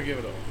 So I'm going to give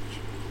it a watch.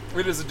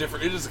 It is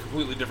a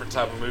completely different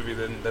type of movie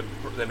than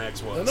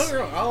X was. No, don't get me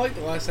wrong. I like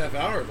the last half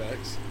hour of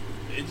X.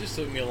 It just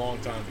took me a long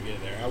time to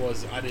get there.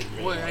 I didn't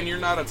really and you're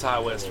not a Ty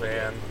West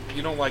fan.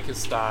 You don't like his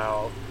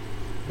style.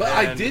 But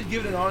I did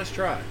give it an honest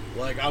try.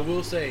 Like, I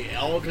will say,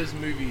 all of his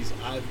movies,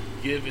 I've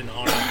given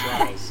honest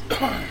tries.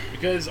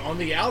 Because on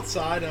the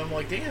outside, I'm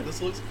like, damn,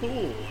 this looks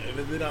cool. And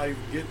then I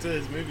get to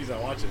his movies, I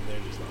watch it, and they're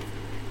just not for me.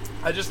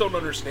 I just don't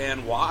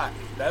understand why.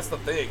 That's the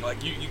thing.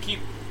 Like, you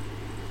keep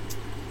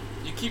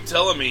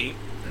telling me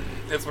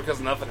it's because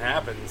nothing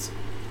happens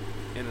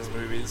in his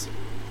movies.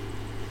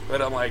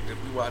 But I'm like, did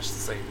we watch the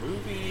same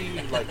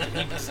movie? Like,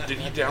 did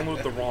he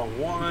download the wrong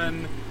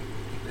one?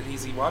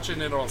 Is he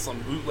watching it on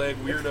some bootleg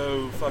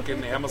weirdo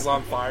fucking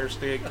Amazon Fire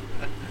Stick?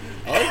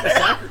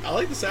 I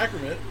like the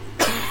Sacrament.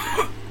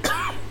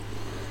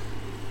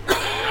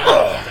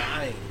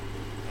 Dying.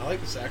 I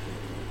like the Sacrament.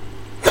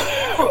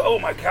 Oh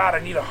my god, I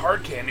need a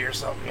hard candy or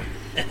something.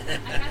 I got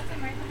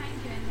some right behind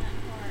you in that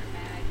horror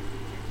bag.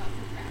 They're called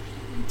trash.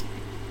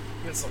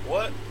 Get some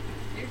what?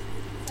 There's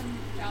some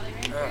Jolly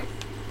Ranchers.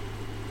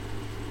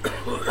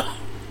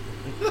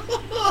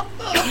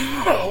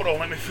 Hold on,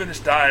 let me finish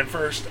dying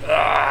first.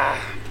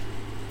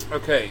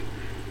 Okay.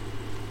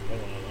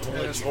 In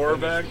this horror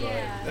bag?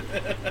 Yeah.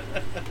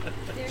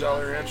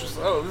 Jolly Ranchers.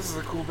 Oh, this is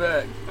a cool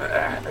bag.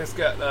 It's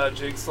got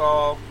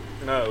Jigsaw.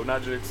 No,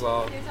 not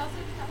Jigsaw. There's also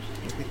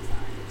captions.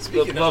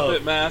 Speaking The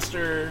Puppet of,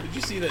 Master. did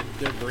you see that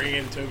they're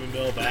bringing Tobin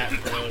Bell back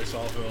for another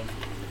Saw film?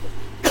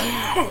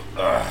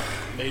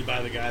 Made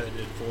by the guy that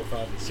did 4,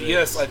 5, and 6.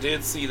 Yes, I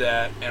did see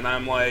that, and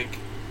I'm like,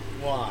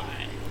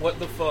 Why? what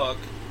the fuck?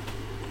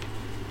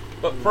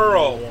 But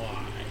Pearl.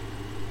 Why?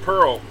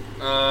 Pearl.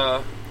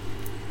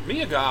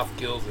 Mia Goth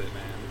kills it,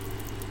 man.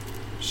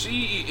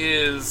 She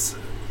is...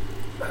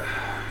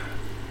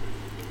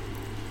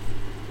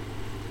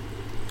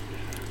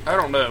 I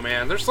don't know,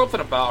 man. There's something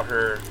about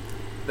her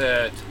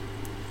that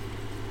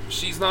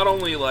she's not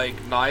only,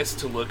 like, nice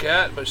to look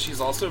at, but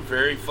she's also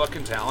very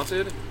fucking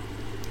talented.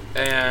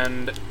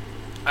 And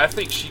I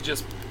think she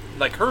just...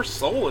 Like, her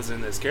soul is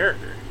in this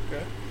character.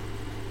 Okay.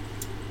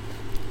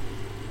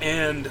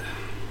 And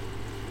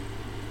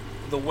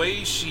the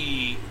way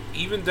she...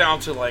 Even down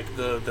to, like,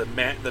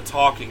 the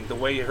talking, the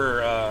way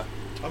her...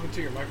 Talking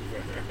to your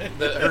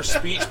microphone. her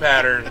speech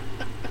pattern.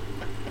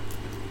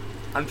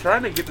 I'm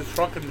trying to get this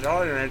fucking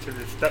Jolly Rancher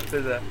to stuck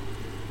to the...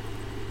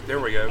 There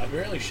we go.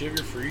 Apparently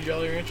sugar-free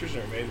Jolly Ranchers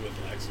are made with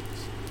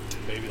laxatives.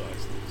 Baby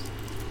laxatives.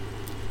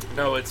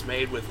 No, it's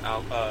made with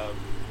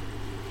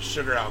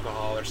sugar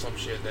alcohol or some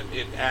shit that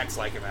it acts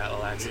like an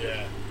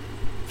laxative.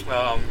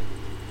 Yeah.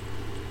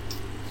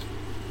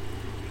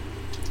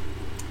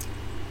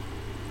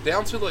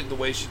 Down to, like, the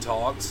way she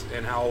talks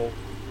and how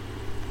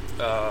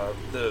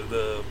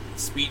the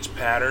speech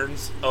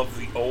patterns of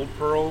the old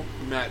Pearl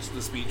match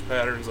the speech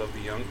patterns of the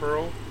young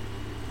Pearl,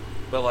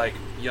 but, like,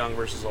 young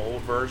versus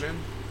old version.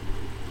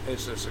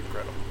 It's just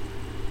incredible.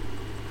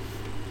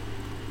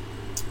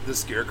 The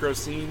Scarecrow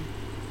scene,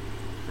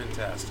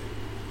 fantastic.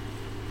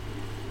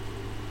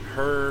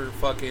 Her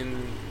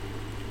fucking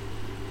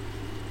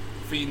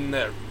feeding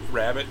that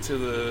rabbit to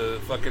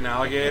the fucking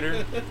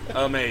alligator,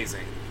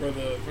 amazing. For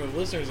the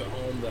listeners at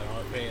home that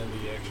aren't paying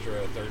the extra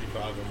 $35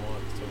 a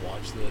month to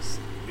watch this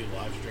be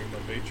live streamed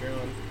on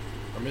Patreon,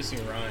 are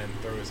missing Ryan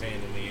throw his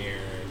hand in the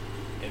air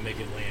and make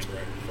it land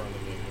right in front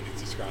of him when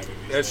he's describing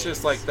these It's things.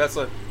 just like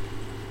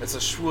It's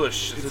a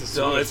swoosh. It's a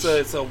swoosh.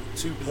 It's a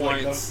 2 It's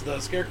points. like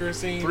the scarecrow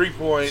scene. 3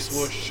 points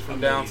Swoosh from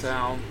amazing.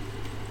 downtown.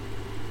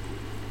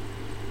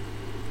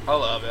 I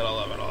love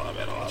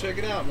it. Check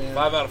it out, man.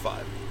 5 out of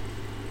 5.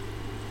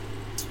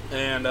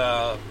 And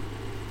yeah,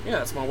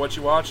 that's my What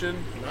You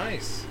Watching.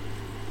 Nice.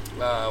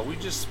 We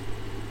just,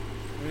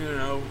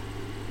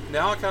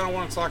 now I kind of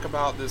want to talk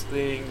about this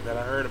thing that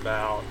I heard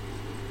about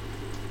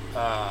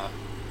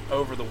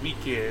over the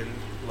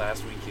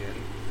last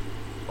weekend,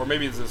 or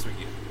maybe it's this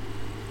weekend.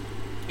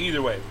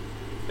 Either way,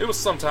 it was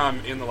sometime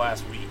in the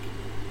last week.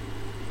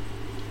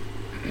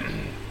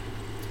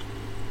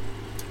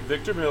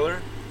 Victor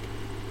Miller,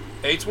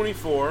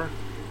 A24,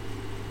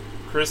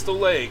 Crystal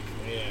Lake,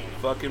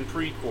 fucking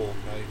prequel.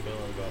 How you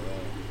feeling about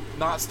that?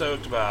 Not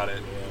stoked about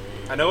it.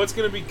 Yeah, I know it's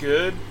gonna be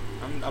good.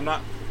 I'm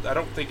not. I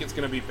don't think it's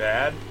gonna be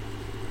bad.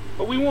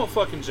 But we want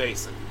fucking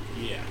Jason.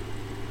 Yeah.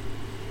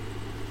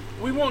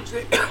 We want.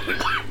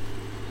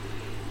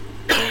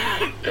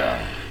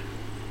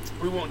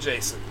 We want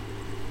Jason.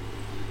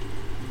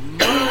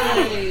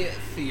 My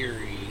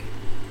theory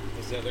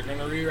is that they're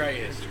gonna rewrite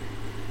history.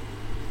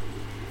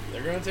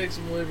 They're gonna take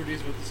some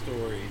liberties with the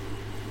story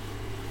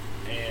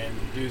and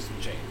do some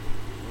change.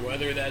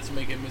 Whether that's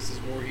making Mrs.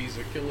 Voorhees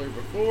a killer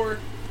before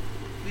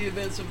the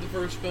events of the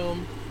first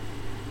film,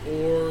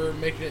 or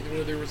making it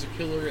where there was a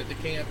killer at the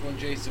camp when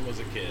Jason was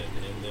a kid,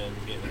 and then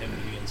getting him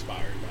to be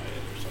inspired by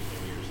it or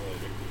something years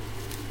later.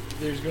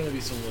 There's going to be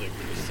some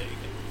liberties taken.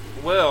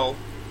 Well,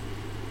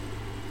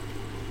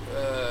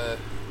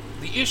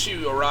 the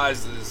issue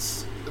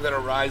arises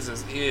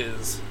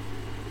is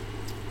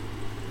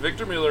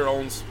Victor Miller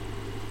owns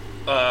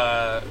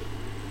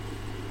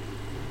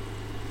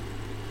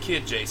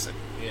kid Jason.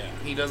 Yeah.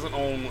 He doesn't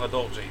own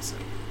adult Jason.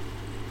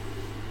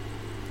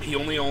 He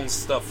only owns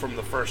stuff from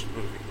the first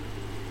movie,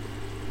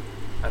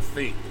 I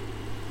think.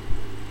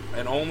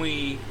 And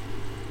only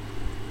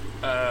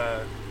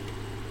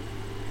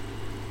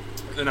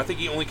and I think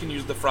he only can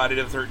use the Friday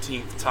the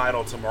 13th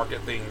title to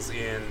market things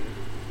in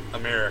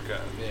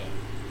America. Yeah.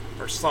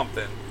 Or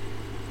something.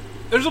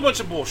 There's a bunch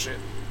of bullshit.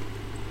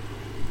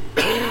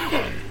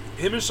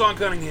 Him and Sean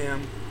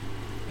Cunningham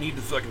need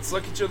to fucking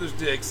suck each other's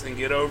dicks and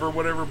get over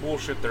whatever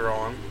bullshit they're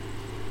on.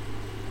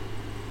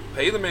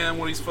 Pay the man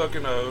what he's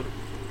fucking owed.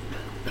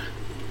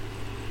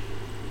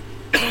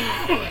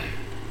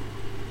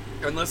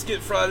 And let's get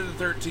Friday the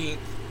 13th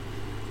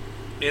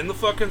in the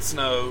fucking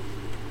snow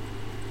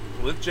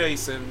with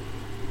Jason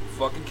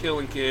fucking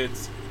killing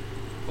kids,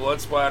 blood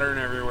splattering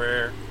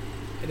everywhere.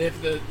 And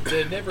if the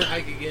Never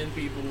Hike Again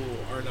people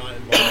are not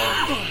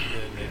involved,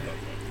 then they fuck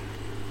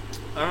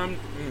up.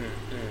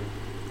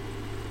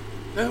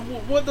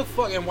 What the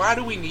fuck? And why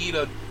do we need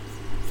a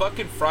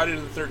fucking Friday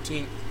the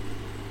 13th?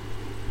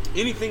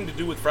 Anything to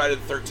do with Friday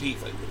the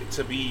 13th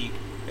to be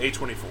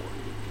A24?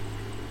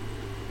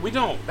 We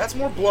don't. That's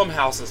more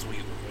Blumhouse's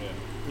wheel.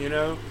 Yeah. You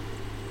know?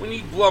 We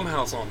need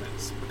Blumhouse on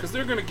this. Because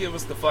they're going to give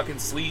us the fucking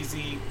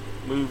sleazy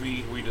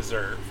movie we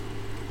deserve.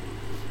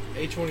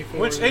 A24.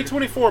 Which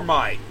A24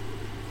 might.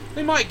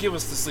 They might give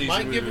us the sleazy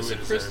movie might give us we a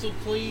deserve. crystal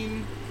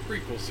clean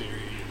prequel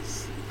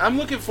series. I'm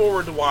looking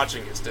forward to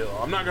watching it still.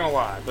 I'm not going to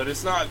lie. But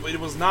it's not. It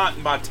was not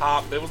my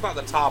top. It was not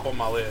the top on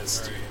my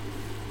list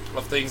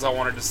of things I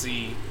wanted to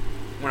see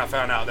when I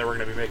found out they were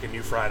going to be making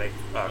new Friday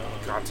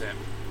content.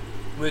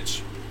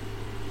 Which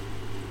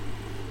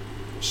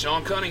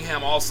Sean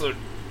Cunningham also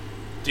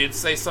did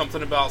say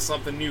something about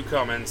something new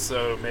coming,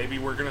 so maybe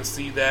we're going to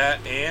see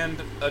that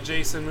and a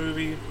Jason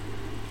movie.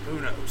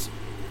 Who knows?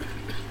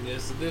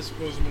 Yes, so this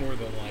was more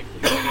than likely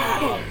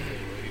what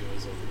he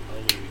was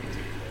alluding to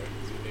there,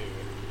 because he knew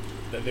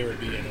that there would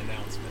be an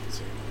announcement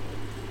soon.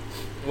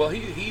 Well,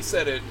 he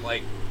said it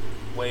like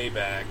way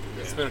back.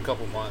 It's Yeah. been a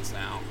couple months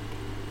now.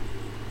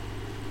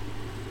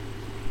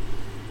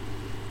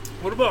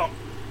 What about...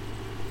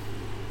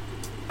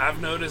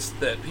 I've noticed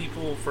that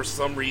people, for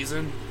some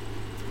reason,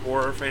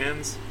 horror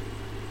fans,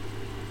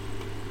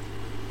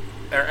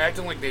 are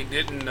acting like they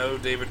didn't know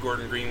David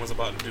Gordon Green was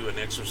about to do an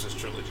Exorcist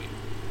trilogy.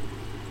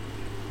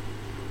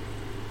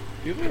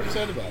 People are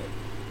upset about it.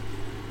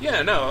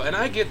 Yeah, no, and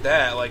I get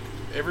that. Like,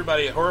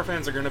 everybody, horror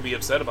fans are going to be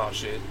upset about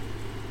shit.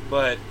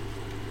 But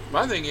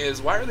my thing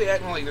is, why are they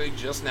acting like they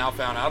just now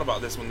found out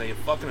about this when they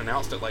fucking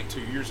announced it like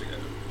 2 years ago?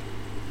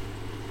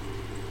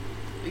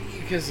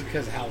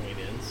 Because Halloween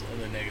ends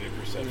and the negative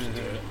perception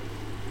to it.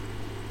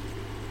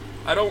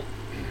 I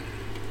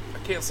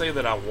can't say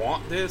that I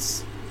want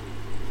this.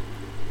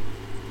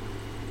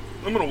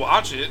 I'm going to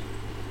watch it.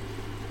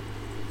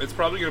 It's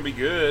probably going to be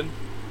good.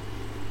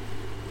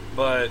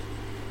 But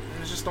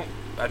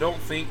I don't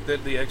think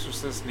that The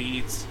Exorcist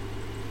needs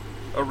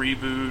a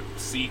reboot,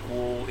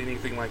 sequel,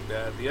 anything like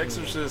that. The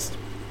Exorcist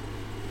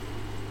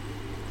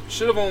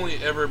should have only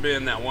ever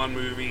been that one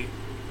movie.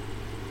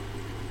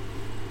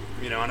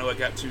 You know, I know it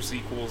got 2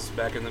 sequels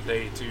back in the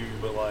day too,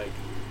 but like,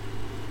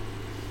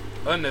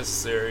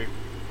 unnecessary.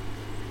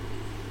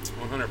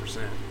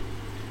 100%.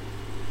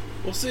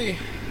 We'll see.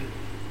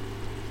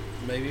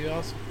 Maybe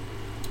awesome.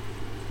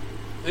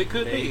 It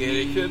could be.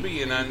 It could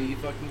be. And maybe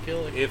fucking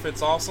killer. if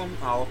it's awesome,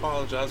 I'll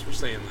apologize for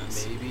saying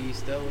this. Maybe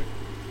stellar.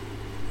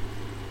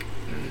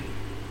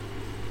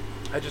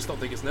 I just don't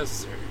think it's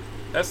necessary.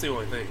 That's the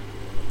only thing.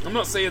 I'm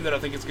not saying that I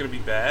think it's going to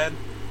be bad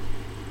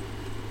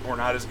or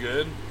not as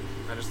good.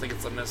 I just think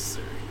it's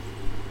unnecessary.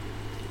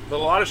 But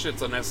a lot of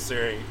shit's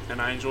unnecessary,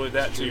 and I enjoyed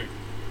that too.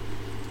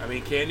 I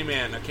mean, a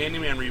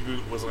Candyman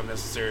reboot was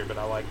unnecessary, but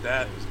I like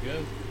that. It was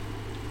good.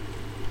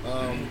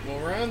 Well,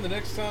 Ryan, the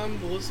next time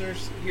the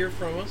listeners hear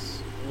from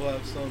us, we'll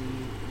have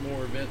some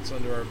more events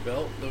under our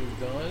belt that we've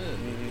done.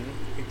 And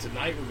I think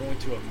tonight we're going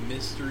to a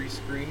mystery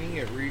screening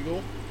at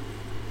Regal.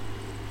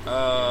 We're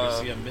going to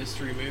see a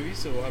mystery movie,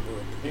 so we'll have a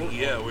report.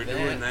 Yeah, on we're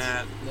doing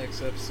that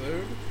next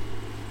episode.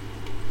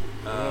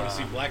 We're going to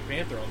see Black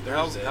Panther on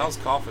Thursday. How's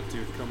Coffin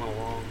Tooth coming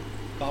along?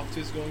 Coffin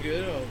Tooth's going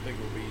good. I don't think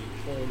we'll be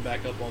pulling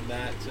back up on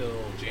that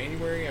till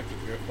January after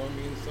the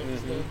GoFundMe and stuff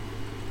is done.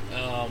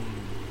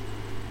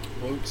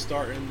 Woke's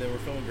starting, then we're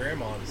filming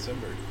Grandma in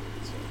December.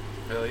 So.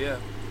 Hell yeah.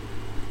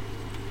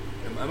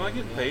 Am I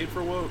getting paid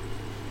for Woke?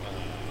 I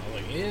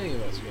don't think any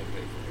of us are getting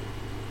paid for it.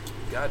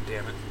 God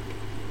damn it.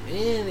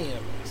 Any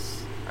of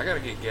us. I gotta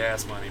get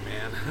gas money,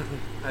 man.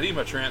 I need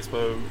my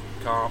transpo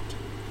comped.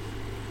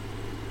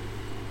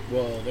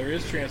 Well, there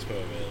is transpo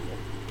available.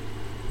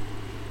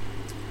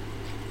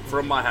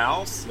 From my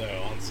house?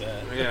 No, on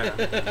set. Yeah.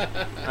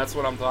 That's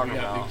what I'm talking we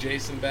got about. Big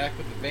Jason back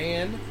with the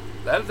van.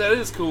 That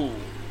is cool.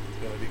 It's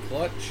going to be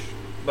clutch.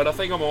 But I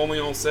think I'm only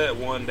on set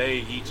one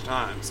day each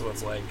time, so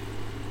it's like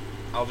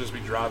I'll just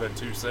be driving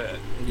to set.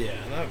 Yeah,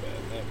 not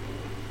bad.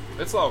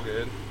 It's all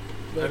good.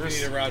 But if you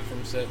need a ride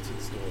from set to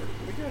the store,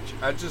 we got you.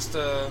 I just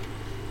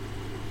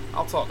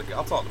I'll talk to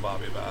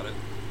Bobby about it,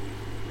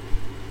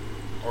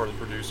 or the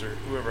producer,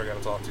 whoever I got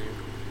to talk to.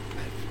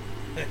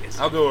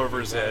 I'll go over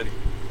his head.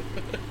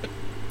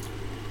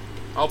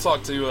 I'll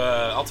talk to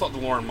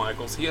Lauren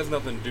Michaels. He has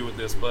nothing to do with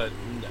this, but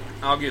no.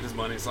 I'll get his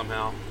money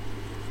somehow.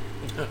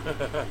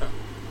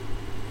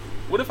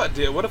 What if I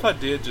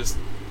did just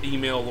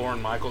email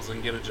Lauren Michaels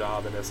and get a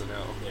job at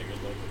SNL? Yeah,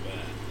 good luck with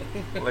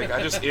that. Like,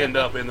 I just end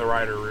up in the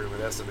writer room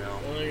at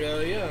SNL. Like,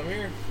 yeah, I'm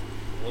here.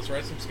 Let's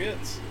write some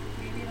skits.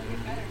 Maybe it'll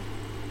get better.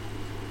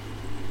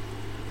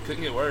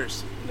 Couldn't get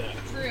worse. No.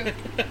 True.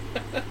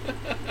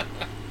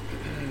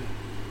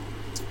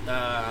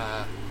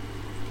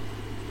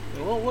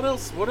 Well, what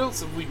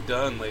else have we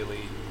done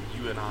lately,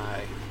 you and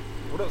I?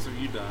 What else have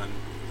you done?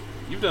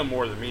 You've done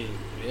more than me.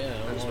 Yeah,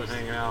 I've just been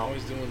hanging out.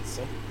 Always doing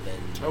something.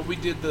 Oh,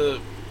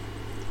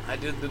 I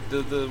did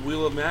the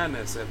Wheel of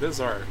Madness at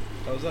Bizarre.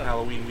 How was that?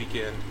 Halloween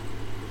weekend.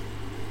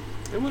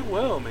 It went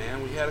well,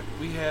 man.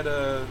 We had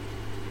a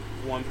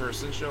one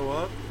person show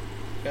up.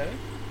 Okay.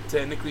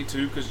 Technically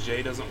two, because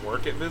Jay doesn't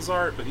work at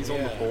VizArt, but he's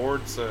on the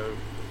board, so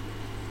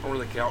I don't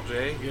really count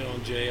Jay. You know,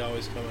 Jay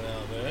always coming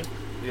out there.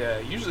 Yeah,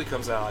 he usually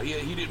comes out.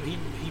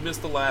 He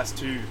missed the last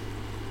two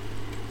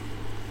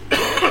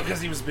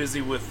because he was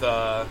busy with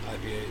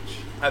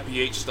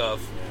IPH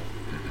stuff.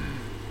 Yeah.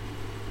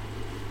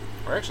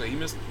 Or actually, he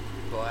missed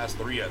the last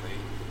three, I think.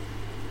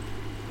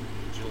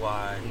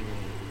 July.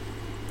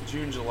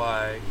 June,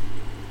 July.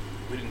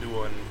 We didn't do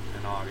one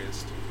in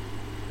August.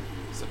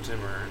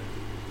 September, and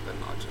then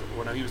October.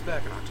 Well, no, he was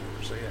back in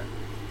October, so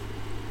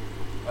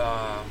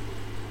yeah.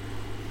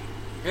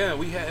 Yeah,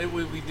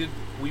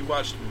 we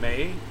watched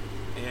May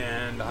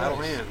and Idle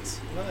Hands.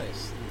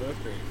 Nice.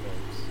 Both great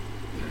films.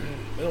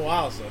 Been a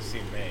while since I've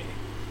seen May.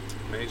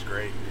 May's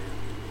great, man.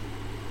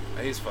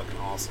 May's fucking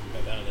awesome.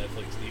 Got that on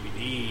Netflix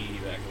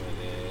DVD back in the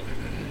day.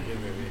 Good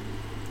movie.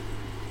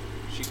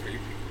 She's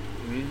creepy.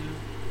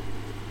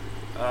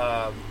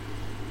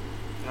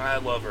 I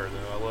love her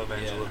though. I love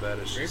Angela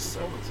Bettis. Great She's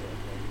performance.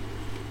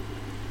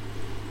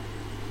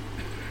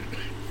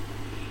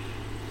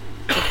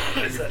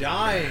 You're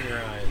dying,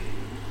 Ryan.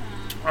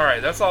 All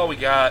right, that's all we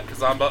got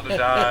because I'm about to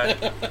die.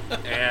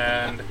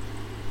 And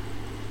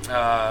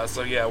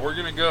so yeah, we're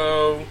gonna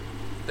go.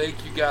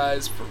 Thank you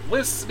guys for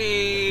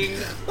listening.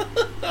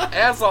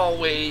 As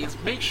always,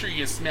 make sure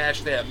you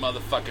smash that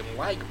motherfucking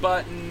like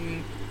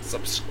button,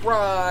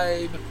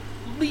 subscribe,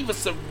 leave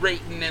us a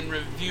rating and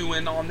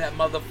reviewing on that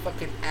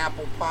motherfucking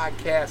Apple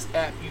Podcast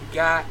app you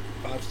got.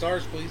 5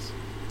 stars, please.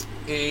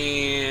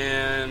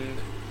 And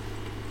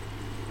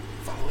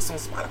follow us on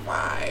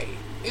Spotify,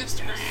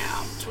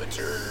 Instagram,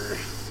 Twitter,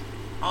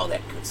 all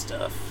that good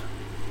stuff.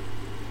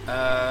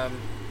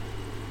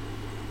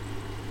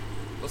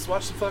 Let's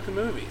watch some fucking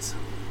movies.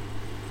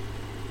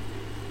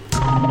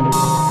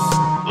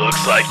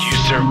 Looks like you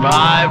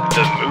survived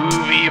the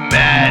movie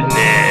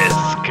madness.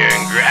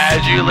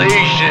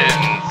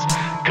 Congratulations.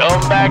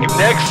 Come back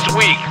next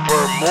week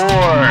for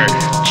more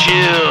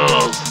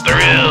chills,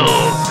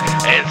 thrills,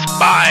 and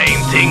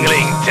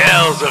spine-tingling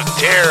tales of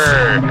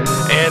terror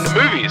and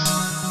movies.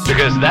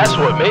 Because that's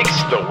what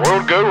makes the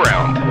world go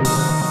round.